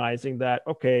recognizing that,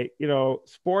 okay,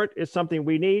 sport is something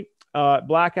we need.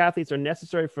 Black athletes are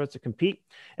necessary for us to compete.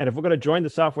 And if we're going to join the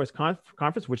Southwest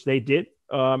Conference, which they did,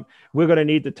 we're going to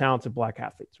need the talented Black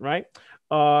athletes, right?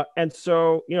 And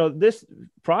so, this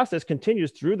process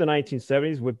continues through the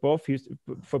 1970s with both Houston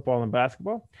football and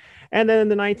basketball. And then in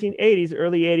the 1980s,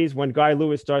 early 80s, when Guy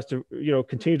Lewis starts to,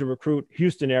 continue to recruit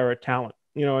Houston era talent.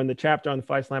 In the chapter on the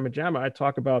Phi Slamma Jamma, I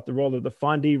talk about the role of the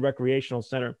Fondee Recreational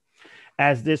Center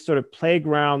as this sort of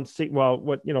playground,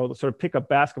 sort of pickup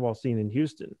basketball scene in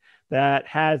Houston that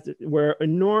has where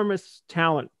enormous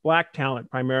talent, Black talent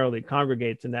primarily,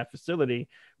 congregates in that facility,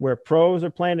 where pros are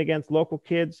playing against local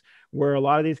kids, where a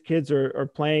lot of these kids are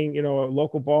playing,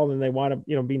 local ball and they want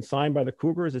to, being signed by the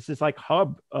Cougars. It's this like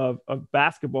hub of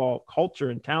basketball culture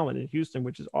and talent in Houston,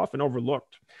 which is often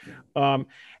overlooked.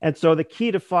 And so the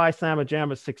key to Phi Slamma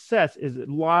Jamma's success is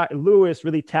Lewis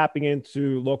really tapping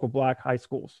into local Black high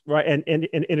schools, right? And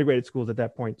integrated schools at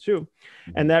that point too.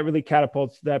 And that really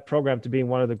catapults that program to being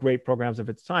one of the great programs of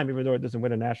its time, even though it doesn't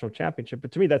win a national championship.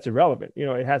 But to me, that's irrelevant.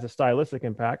 It has a stylistic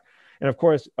impact. And of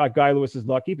course, Guy Lewis is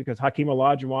lucky because Hakeem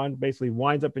Olajuwon basically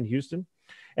winds up in Houston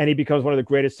and he becomes one of the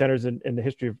greatest centers in the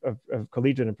history of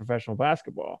collegiate and professional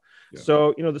basketball. Yeah.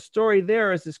 So, the story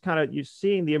there is this kind of, you're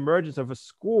seeing the emergence of a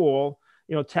school,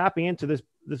 tapping into this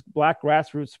Black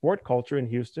grassroots sport culture in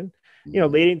Houston,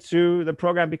 leading to the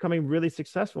program becoming really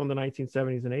successful in the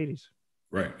 1970s and 80s.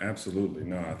 Right. Absolutely.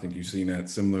 No, I think you've seen that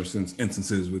similar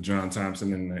instances with John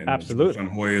Thompson and absolutely. John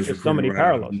Hoyer's There's so many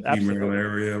parallels. Maryland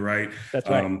area, right? That's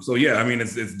right. So yeah, I mean,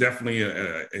 it's definitely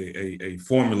a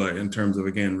formula in terms of,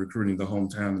 again, recruiting the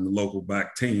hometown and the local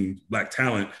Black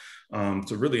talent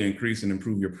to really increase and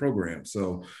improve your program.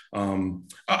 So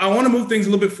I want to move things a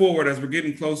little bit forward as we're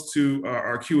getting close to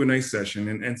our Q&A session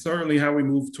and certainly how we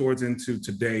move towards into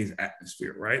today's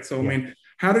atmosphere, right? So, I mean,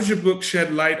 how does your book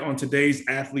shed light on today's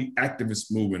athlete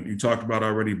activist movement? You talked about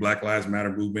already Black Lives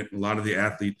Matter movement, a lot of the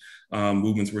athlete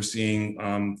movements we're seeing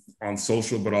on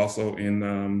social, but also in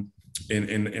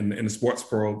the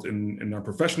sports world, in our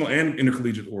professional and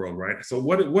intercollegiate world, right? So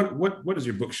what does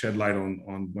your book shed light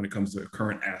on when it comes to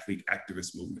current athlete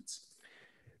activist movements?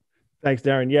 Thanks,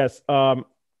 Darren. Yes.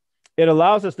 It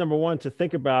allows us, number one, to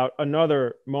think about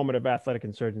another moment of athletic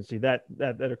insurgency that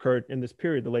occurred in this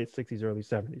period, the late 60s, early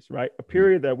 70s, right? A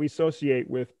period that we associate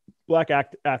with Black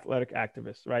athletic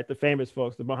activists, right? The famous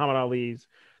folks, the Muhammad Ali's,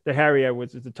 the Harry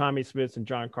Edwards, the Tommy Smiths and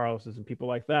John Carlos's and people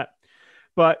like that.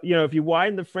 But, if you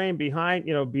widen the frame behind,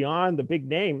 beyond the big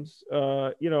names,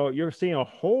 you're seeing a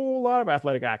whole lot of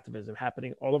athletic activism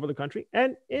happening all over the country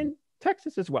and in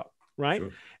Texas as well. Right.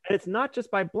 Sure. And it's not just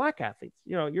by Black athletes.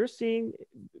 You're seeing,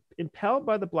 impelled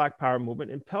by the Black Power movement,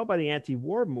 impelled by the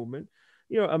anti-war movement,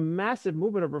 a massive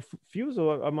movement of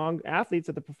refusal among athletes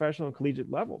at the professional and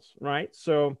collegiate levels. Right.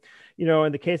 So,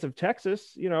 in the case of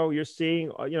Texas, you're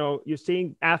seeing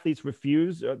athletes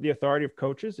refuse the authority of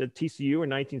coaches at TCU in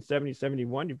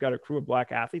 1970-71. You've got a crew of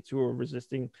Black athletes who are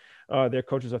resisting their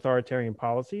coaches' authoritarian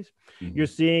policies. Mm-hmm. You're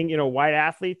seeing, white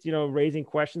athletes, raising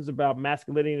questions about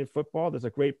masculinity in football. There's a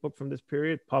great book from this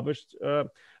period published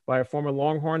by a former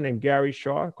Longhorn named Gary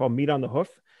Shaw called Meat on the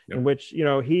Hoof. Yep. In which,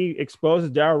 he exposes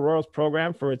Darrell Royal's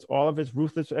program for all of its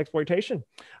ruthless exploitation.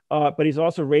 But he's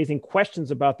also raising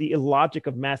questions about the illogic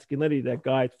of masculinity that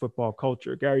guides football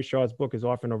culture. Gary Shaw's book is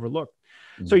often overlooked.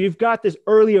 Mm-hmm. So you've got this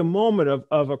earlier moment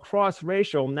of a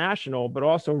cross-racial, national, but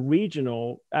also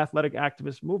regional athletic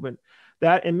activist movement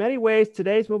that in many ways,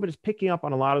 today's movement is picking up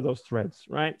on a lot of those threads,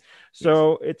 right?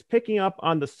 So it's picking up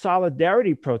on the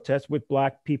solidarity protest with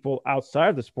Black people outside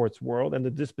of the sports world and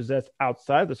the dispossessed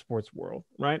outside of the sports world,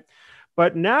 right?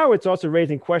 But now it's also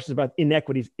raising questions about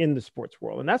inequities in the sports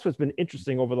world. And that's what's been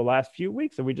interesting over the last few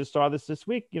weeks. And we just saw this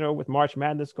week, with March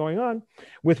Madness going on,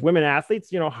 with women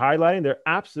athletes, highlighting their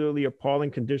absolutely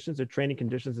appalling conditions, their training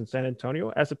conditions in San Antonio,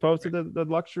 as opposed to the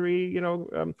luxury,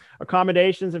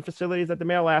 accommodations and facilities that the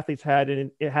male athletes have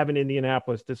in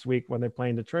Indianapolis this week when they're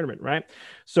playing the tournament, right?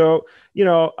 So,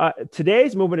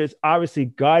 today's movement is obviously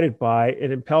guided by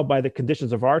and impelled by the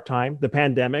conditions of our time, the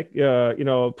pandemic,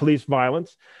 police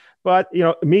violence, but,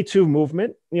 Me Too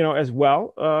movement, as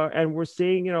well. And we're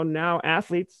seeing, now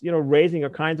athletes, raising a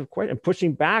kinds of question and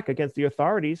pushing back against the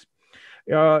authorities,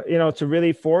 to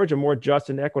really forge a more just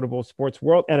and equitable sports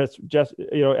world. And it's just,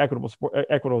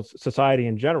 equitable society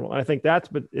in general. And I think that's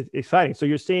exciting. So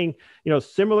you're seeing,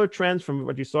 similar trends from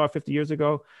what you saw 50 years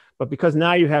ago, But because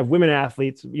now you have women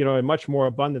athletes, in much more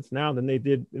abundance now than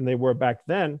they were back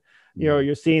then,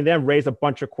 you're seeing them raise a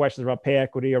bunch of questions about pay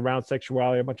equity, around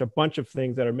sexuality, a bunch of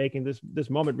things that are making this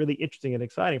moment really interesting and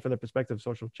exciting from the perspective of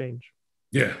social change.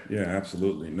 Yeah,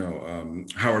 absolutely. No,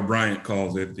 Howard Bryant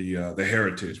calls it the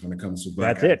heritage when it comes to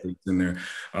Black athletes in there.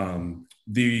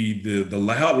 The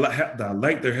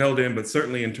light they're held in, but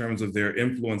certainly in terms of their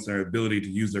influence and their ability to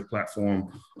use their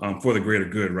platform for the greater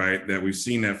good, right? That we've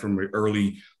seen that from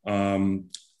early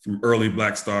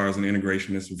Black stars and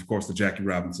integrationists, of course, the Jackie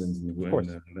Robinsons and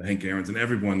the Hank Aaron's and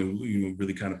everyone who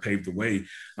really kind of paved the way.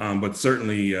 But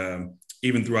certainly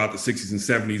even throughout the 60s and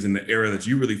 70s in the era that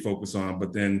you really focus on,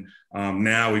 but then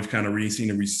now we've kind of really seen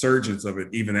a resurgence of it,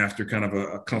 even after kind of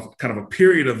a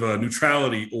period of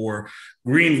neutrality or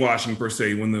greenwashing per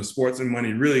se, when the sports and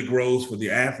money really grows for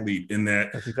the athlete, in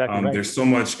that right. There's so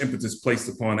much impetus placed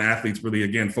upon athletes really,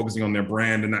 again, focusing on their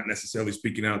brand and not necessarily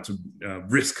speaking out to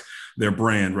risk their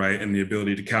brand, right? And the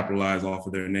ability to capitalize off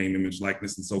of their name, image,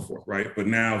 likeness, and so forth, right? But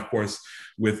now, of course,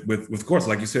 with course,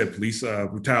 like you said, police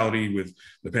brutality, with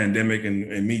the pandemic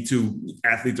and Me Too,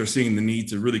 athletes are seeing the need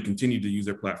to really continue to use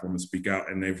their platform and speak out,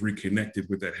 and they've reconnected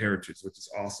with that heritage, which is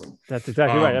awesome. That's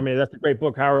exactly right. I mean, that's a great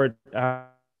book. Howard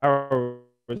was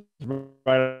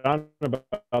right on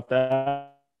about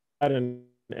that, and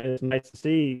it's nice to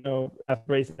see,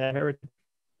 embracing that heritage.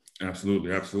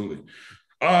 Absolutely.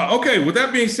 Okay, with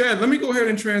that being said, let me go ahead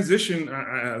and transition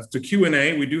to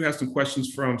Q&A. We do have some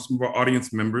questions from some of our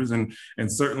audience members, and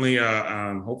certainly,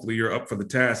 hopefully you're up for the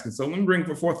task. And so let me bring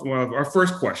forth our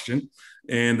first question.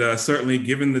 And certainly,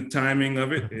 given the timing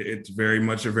of it, it's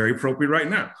very appropriate right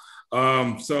now.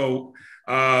 So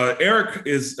Eric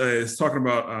is talking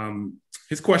about,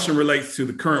 his question relates to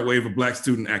the current wave of Black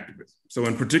student activism. So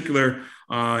in particular,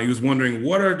 he was wondering,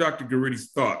 what are Dr.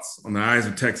 Guridy's thoughts on the Eyes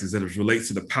of Texas as it relates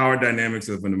to the power dynamics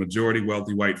of a majority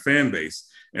wealthy white fan base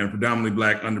and predominantly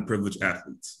Black underprivileged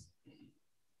athletes?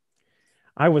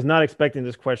 I was not expecting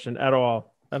this question at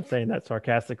all. I'm saying that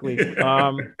sarcastically.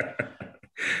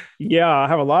 Yeah, I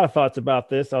have a lot of thoughts about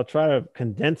this. I'll try to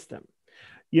condense them.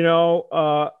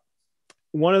 One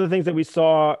of the things that we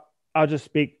saw, I'll just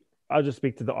speak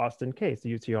to the Austin case,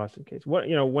 the UT Austin case.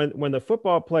 When the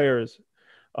football players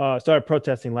started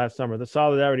protesting last summer, the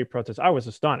solidarity protest, I was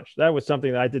astonished. That was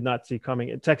something that I did not see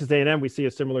coming. At Texas A&M, we see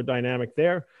a similar dynamic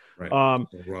there, right.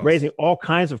 Raising all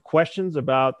kinds of questions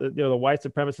about the white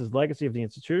supremacist legacy of the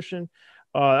institution.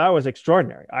 That was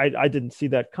extraordinary. I didn't see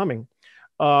that coming.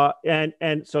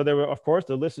 And so there were, of course,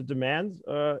 the list of demands,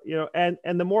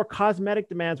 and the more cosmetic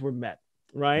demands were met.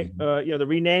 Right. Mm-hmm. The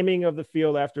renaming of the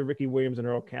field after Ricky Williams and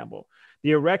Earl Campbell,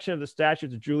 the erection of the statue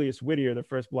to Julius Whittier, the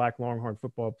first Black Longhorn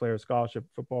football player, scholarship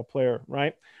football player.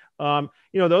 Right. Those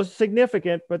are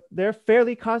significant, but they're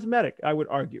fairly cosmetic, I would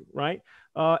argue. Right.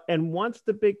 And once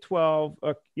the Big 12,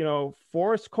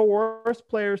 coerced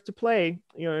players to play,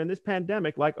 in this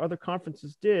pandemic, like other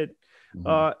conferences did,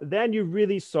 then you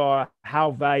really saw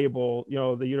how valuable,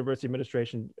 the university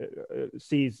administration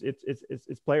sees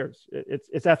its players,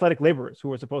 its athletic laborers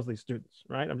who are supposedly students,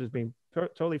 right? I'm just being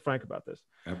totally frank about this.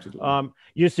 Absolutely.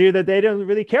 You see that they don't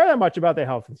really care that much about their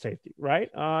health and safety,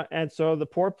 right? And so the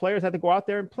poor players had to go out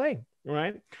there and play,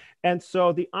 right? And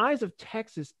so the Eyes of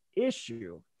Texas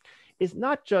issue is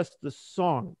not just the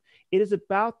song. It is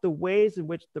about the ways in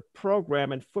which the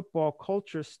program and football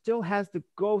culture still has the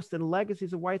ghosts and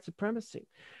legacies of white supremacy.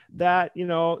 That,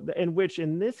 in which,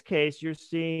 in this case, you're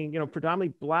seeing,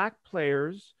 predominantly Black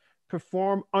players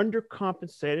perform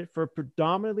undercompensated for a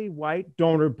predominantly white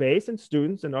donor base and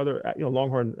students and other,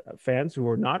 Longhorn fans who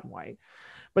are not white.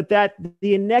 But that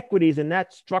the inequities in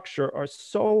that structure are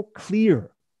so clear,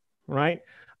 right?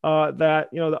 That,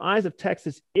 the Eyes of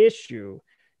Texas issue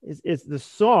is the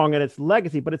song and its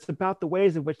legacy, but it's about the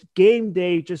ways in which game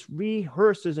day just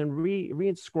rehearses and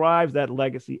reinscribes that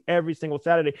legacy every single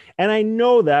Saturday. And I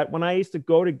know that when I used to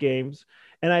go to games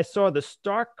and I saw the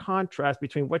stark contrast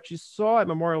between what you saw at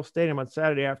Memorial Stadium on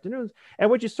Saturday afternoons and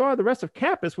what you saw at the rest of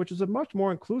campus, which is a much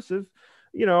more inclusive,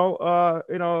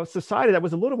 society that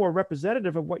was a little more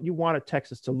representative of what you wanted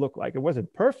Texas to look like. It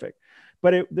wasn't perfect,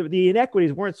 but the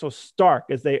inequities weren't so stark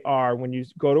as they are when you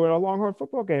go to a Longhorn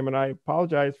football game. And I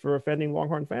apologize for offending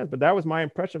Longhorn fans, but that was my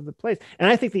impression of the place. And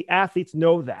I think the athletes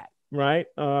know that, right?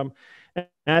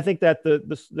 And I think that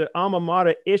the alma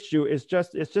mater issue is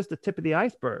just the tip of the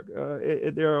iceberg.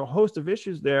 There are a host of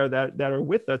issues there that are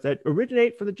with us that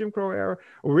originate from the Jim Crow era,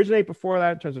 originate before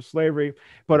that in terms of slavery,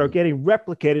 but are getting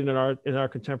replicated in our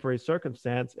contemporary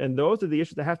circumstance. And those are the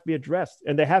issues that have to be addressed,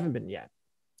 and they haven't been yet.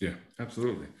 Yeah,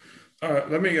 absolutely.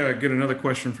 Let me get another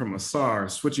question from Asar,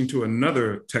 switching to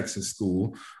another Texas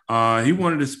school. He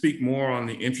wanted to speak more on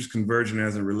the interest conversion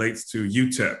as it relates to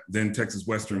UTEP, then Texas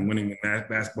Western, winning the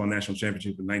basketball national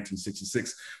championship in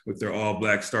 1966 with their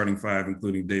all-black starting five,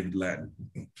 including David Lattin.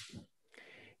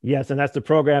 Yes, and that's the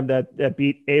program that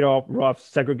beat Adolph Ruff's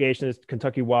segregationist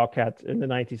Kentucky Wildcats in the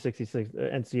 1966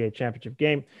 NCAA championship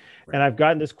game. Right. And I've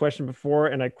gotten this question before,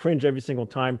 and I cringe every single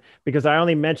time because I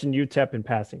only mentioned UTEP in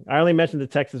passing. I only mentioned the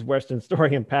Texas Western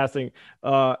story in passing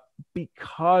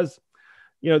because,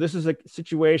 this is a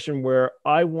situation where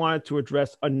I wanted to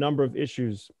address a number of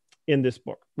issues in this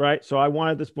book, right? So I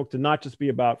wanted this book to not just be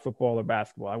about football or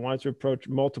basketball. I wanted to approach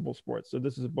multiple sports. So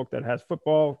this is a book that has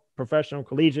football, professional,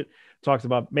 collegiate, talks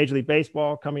about Major League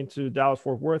Baseball coming to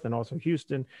Dallas-Fort Worth and also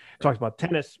Houston, talks about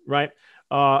tennis, right?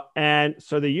 And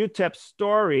so the UTEP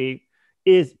story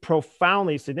is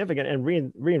profoundly significant and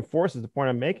reinforces the point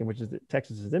I'm making, which is that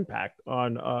Texas's impact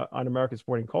on American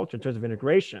sporting culture in terms of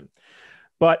integration.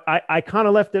 But I kind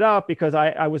of left it out because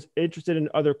I was interested in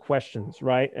other questions,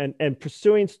 right? And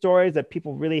pursuing stories that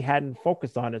people really hadn't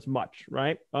focused on as much,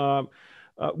 right?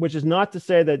 Which is not to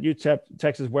say that UTEP,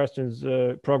 Texas Western's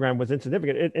program was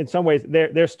insignificant. In some ways,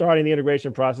 they're starting the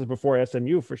integration process before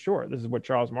SMU for sure. This is what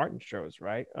Charles Martin shows,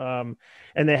 right? And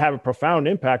they have a profound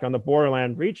impact on the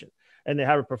borderland region. And they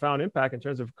have a profound impact in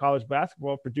terms of college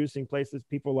basketball, producing places,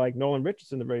 people like Nolan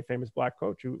Richardson, the very famous black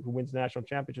coach who wins national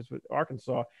championships with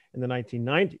Arkansas in the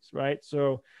 1990s, right?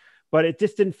 So, but it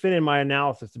just didn't fit in my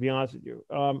analysis, to be honest with you.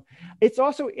 It's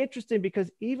also interesting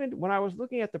because even when I was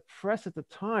looking at the press at the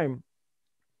time,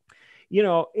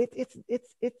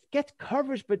 it gets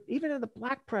coverage, but even in the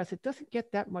black press, it doesn't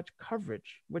get that much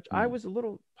coverage, which I was a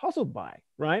little puzzled by,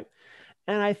 right?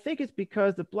 And I think it's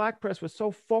because the black press was so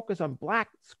focused on black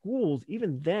schools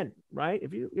even then, right?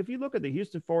 If you look at the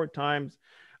Houston Forward Times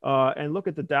and look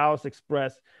at the Dallas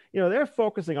Express, they're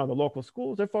focusing on the local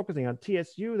schools, they're focusing on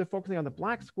TSU, they're focusing on the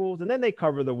black schools, and then they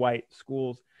cover the white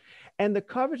schools. And the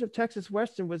coverage of Texas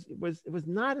Western was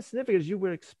not as significant as you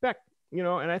would expect,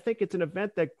 and I think it's an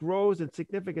event that grows in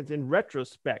significance in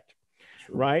retrospect,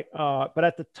 sure. Right? But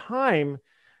at the time,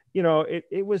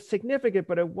 it was significant,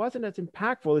 but it wasn't as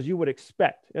impactful as you would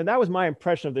expect. And that was my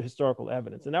impression of the historical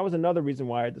evidence. And that was another reason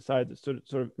why I decided to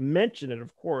sort of mention it,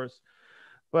 of course.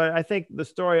 But I think the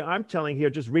story I'm telling here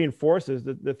just reinforces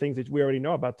the things that we already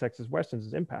know about Texas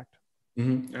Western's impact.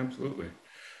 Mm-hmm, absolutely.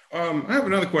 I have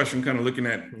another question, kind of looking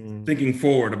at thinking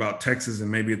forward about Texas and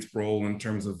maybe its role in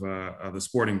terms of the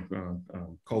sporting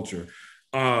culture.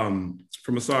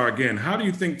 From Asar again, how do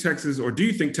you think Texas, or do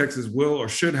you think Texas will or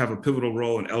should have a pivotal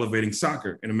role in elevating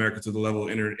soccer in America to the level of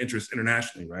interest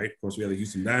internationally, right? Of course, we have the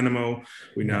Houston Dynamo.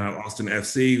 We now have Austin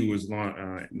FC, who is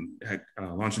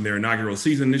launching their inaugural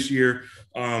season this year.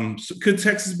 So could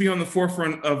Texas be on the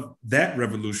forefront of that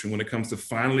revolution when it comes to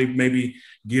finally maybe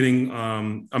getting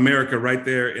America right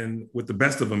there with the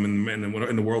best of them in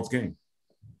the world's game?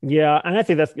 Yeah, and I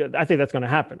think that's going to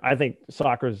happen. I think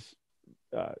soccer's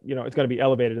it's going to be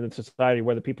elevated in the society,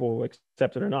 whether people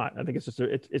accept it or not. I think it's just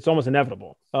it's almost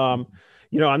inevitable. I'm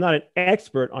not an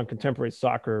expert on contemporary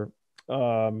soccer,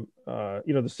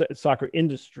 the soccer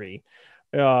industry.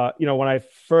 When I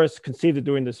first conceived of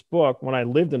doing this book, when I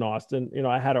lived in Austin,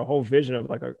 I had a whole vision of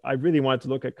I really wanted to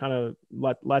look at kind of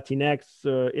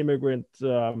Latinx immigrant,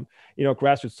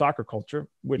 grassroots soccer culture,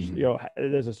 which,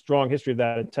 there's a strong history of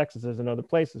that in Texas as in other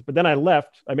places. But then I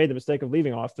left. I made the mistake of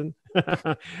leaving Austin.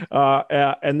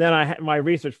 And then my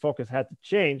research focus had to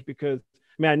change because,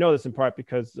 I know this in part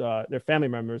because their family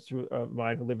members of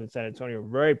mine who live in San Antonio are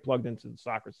very plugged into the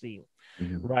soccer scene,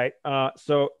 right?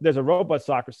 So there's a robust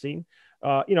soccer scene.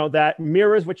 That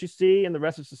mirrors what you see in the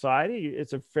rest of society.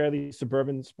 It's a fairly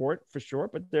suburban sport for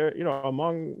sure, but there,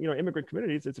 among, immigrant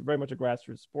communities, it's very much a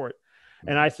grassroots sport.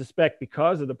 And I suspect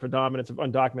because of the predominance of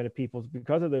undocumented peoples,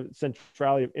 because of the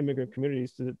centrality of immigrant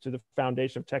communities to the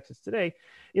foundation of Texas today,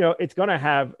 it's going to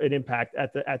have an impact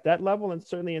at that level, and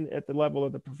certainly at the level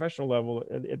of the professional level,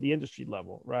 at the industry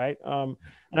level, right? And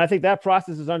I think that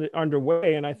process is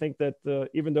underway. And I think that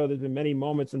even though there's been many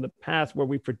moments in the past where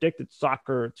we predicted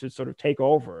soccer to sort of take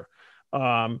over,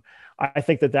 I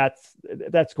think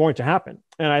that's going to happen.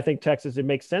 And I think Texas, it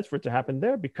makes sense for it to happen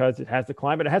there because it has the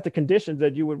climate, it has the conditions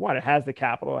that you would want. It has the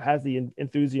capital, it has the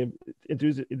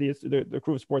the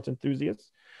crew of sports enthusiasts,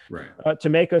 right, to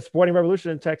make a sporting revolution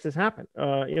in Texas happen.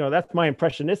 That's my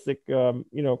impressionistic,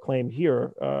 claim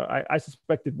here. I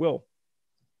suspect it will.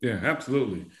 Yeah,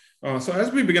 absolutely. So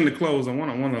as we begin to close, I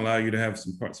want to allow you to have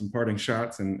some parting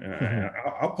shots, and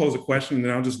I'll pose a question, and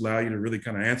then I'll just allow you to really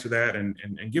kind of answer that and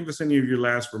give us any of your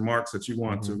last remarks that you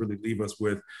want to really leave us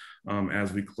with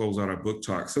as we close out our book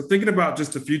talk. So thinking about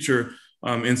just the future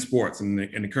in sports and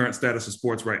the current status of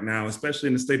sports right now, especially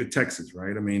in the state of Texas,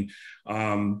 right? I mean,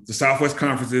 the Southwest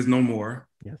Conference is no more.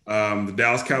 Yes. The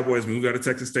Dallas Cowboys moved out of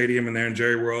Texas Stadium and they're in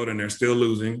Jerry World and they're still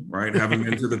losing, right? Having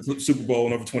been to the Super Bowl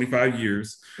in over 25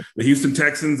 years. The Houston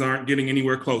Texans aren't getting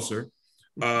anywhere closer.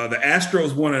 The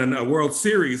Astros won a World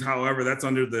Series. However, that's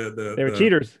under they were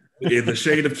cheaters. The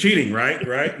shade of cheating,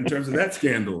 right? In terms of that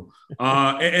scandal.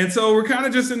 And so we're kind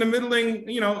of just in the middling,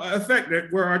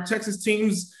 effect where our Texas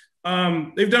teams,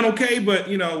 they've done okay, but,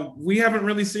 we haven't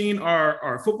really seen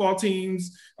our football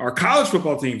teams, our college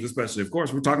football teams, especially, of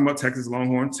course, we're talking about Texas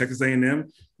Longhorns, Texas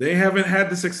A&M. They haven't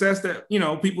had the success that,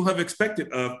 people have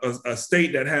expected of a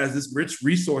state that has this rich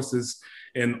resources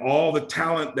and all the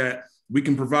talent that we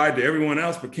can provide to everyone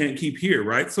else, but can't keep here,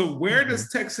 right? So where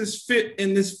does Texas fit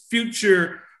in this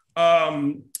future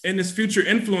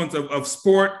influence of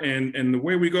sport and the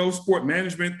way we go, sport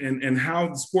management, and how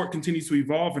the sport continues to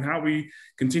evolve and how we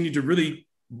continue to really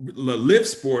live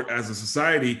sport as a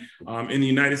society in the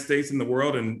United States and the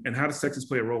world, and how does Texas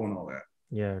play a role in all that?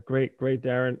 Yeah, great,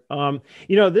 Darren.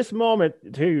 This moment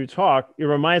to hear you talk, it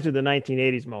reminds me of the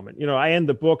 1980s moment. I end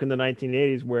the book in the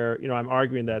 1980s where, I'm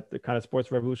arguing that the kind of sports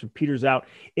revolution peters out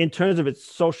in terms of its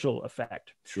social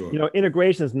effect. Sure.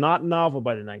 Integration is not novel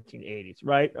by the 1980s,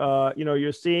 right?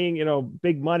 You're seeing,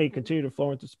 big money continue to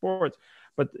flow into sports.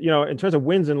 But, in terms of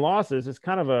wins and losses, it's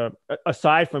kind of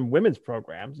aside from women's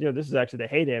programs, this is actually the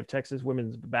heyday of Texas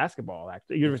women's basketball,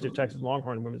 University of Texas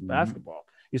Longhorn women's basketball.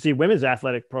 You see women's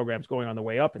athletic programs going on the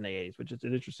way up in the 80s, which is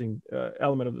an interesting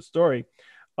element of the story.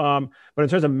 But in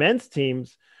terms of men's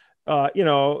teams, the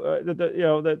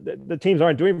teams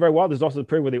aren't doing very well. There's also the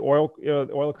period where the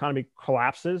oil economy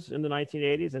collapses in the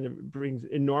 1980s, and it brings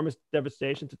enormous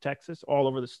devastation to Texas all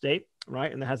over the state, right?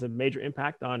 And that has a major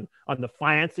impact on the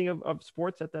financing of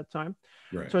sports at that time.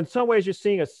 Right. So in some ways, you're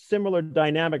seeing a similar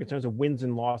dynamic in terms of wins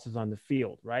and losses on the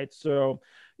field, right? So,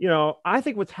 I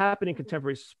think what's happening in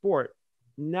contemporary sport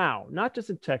now, not just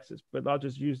in Texas, but I'll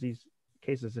just use these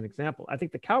cases as an example. I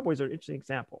think the Cowboys are an interesting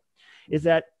example, is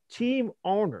that team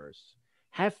owners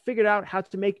have figured out how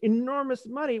to make enormous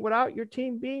money without your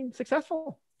team being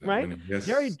successful, right? Yes.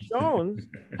 Jerry Jones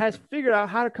has figured out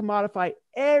how to commodify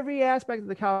every aspect of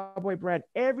the Cowboy brand,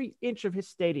 every inch of his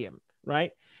stadium,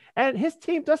 right? And his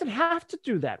team doesn't have to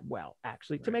do that well,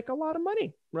 actually, to make a lot of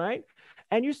money, right?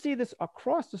 And you see this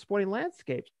across the sporting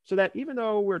landscape, so that even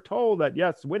though we're told that,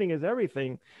 yes, winning is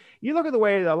everything, you look at the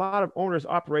way that a lot of owners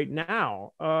operate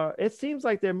now, it seems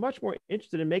like they're much more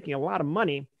interested in making a lot of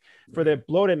money for their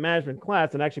bloated management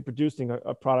class and actually producing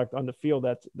a product on the field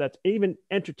that's even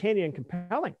entertaining and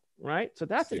compelling, right? So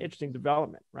that's an interesting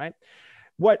development, right?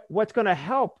 What's going to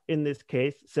help in this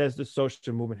case, says the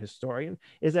social movement historian,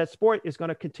 is that sport is going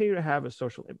to continue to have a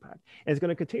social impact. And it's going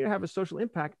to continue to have a social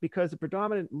impact because the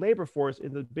predominant labor force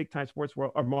in the big time sports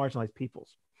world are marginalized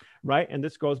peoples, right? And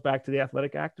this goes back to the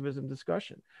athletic activism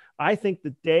discussion. I think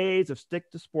the days of stick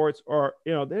to sports are,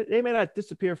 they may not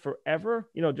disappear forever,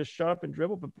 just shut up and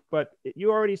dribble, but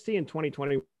you already see in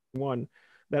 2021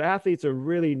 that athletes are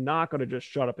really not going to just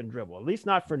shut up and dribble, at least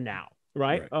not for now.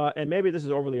 Right. And maybe this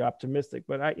is overly optimistic,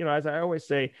 but as I always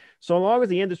say, so long as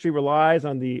the industry relies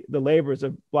on the labors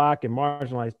of Black and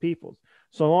marginalized peoples,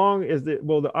 so long as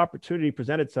will the opportunity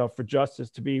present itself for justice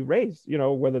to be raised,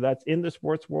 whether that's in the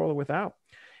sports world or without.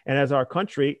 And as our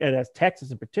country, and as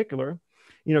Texas in particular,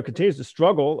 continues to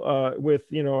struggle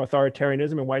with,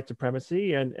 authoritarianism and white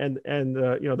supremacy and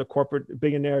the corporate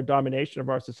billionaire domination of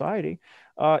our society,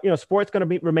 sport's going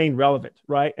to remain relevant,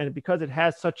 right? And because it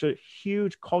has such a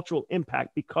huge cultural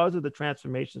impact because of the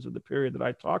transformations of the period that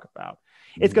I talk about,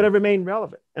 it's going to remain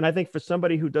relevant. And I think for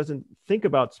somebody who doesn't think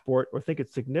about sport or think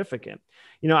it's significant,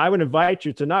 I would invite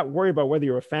you to not worry about whether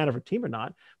you're a fan of a team or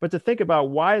not, but to think about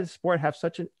why does sport have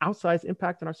such an outsized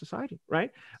impact on our society,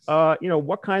 right?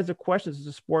 What kinds of questions is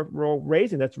the sport world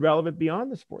raising that's relevant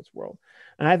beyond the sports world?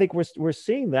 And I think we're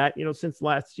seeing that, since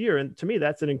last year. And to me,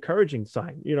 that's an encouraging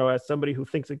sign, as somebody who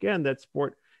thinks, again, that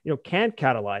sport, can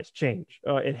catalyze change.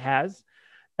 It has.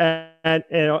 And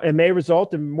it may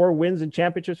result in more wins and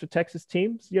championships for Texas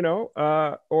teams,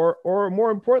 or more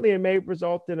importantly, it may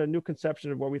result in a new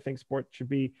conception of what we think sport should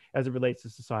be as it relates to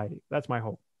society. That's my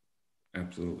hope.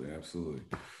 Absolutely.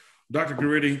 Dr.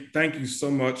 Guridy, thank you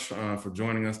so much for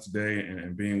joining us today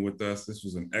and being with us. This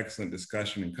was an excellent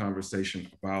discussion and conversation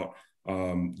about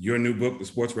your new book, The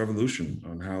Sports Revolution,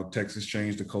 on how Texas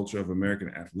changed the culture of American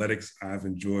athletics. I've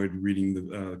enjoyed reading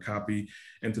the copy.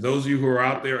 And to those of you who are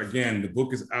out there, again, the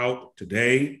book is out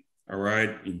today. All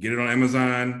right. You can get it on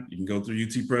Amazon. You can go through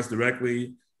UT Press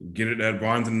directly. You can get it at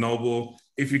Barnes & Noble.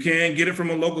 if you can, get it from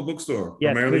a local bookstore,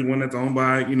 Yes, primarily please. one that's owned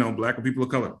by, Black or people of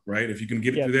color, right? If you can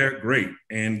get it through there, great.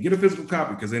 And get a physical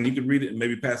copy, because then you can read it and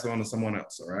maybe pass it on to someone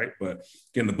else, all right? But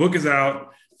again, the book is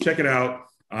out. Check it out.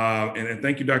 And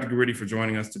thank you, Dr. Guridy, for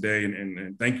joining us today.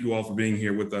 And thank you all for being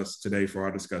here with us today for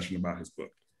our discussion about his book.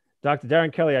 Dr.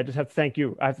 Darren Kelly, I just have to thank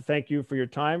you. I have to thank you for your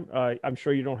time. I'm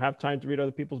sure you don't have time to read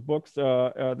other people's books.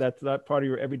 That's not part of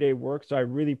your everyday work. So I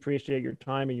really appreciate your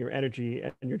time and your energy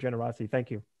and your generosity. Thank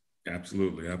you.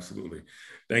 Absolutely. Absolutely.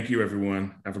 Thank you,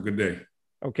 everyone. Have a good day.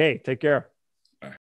 Okay. Take care.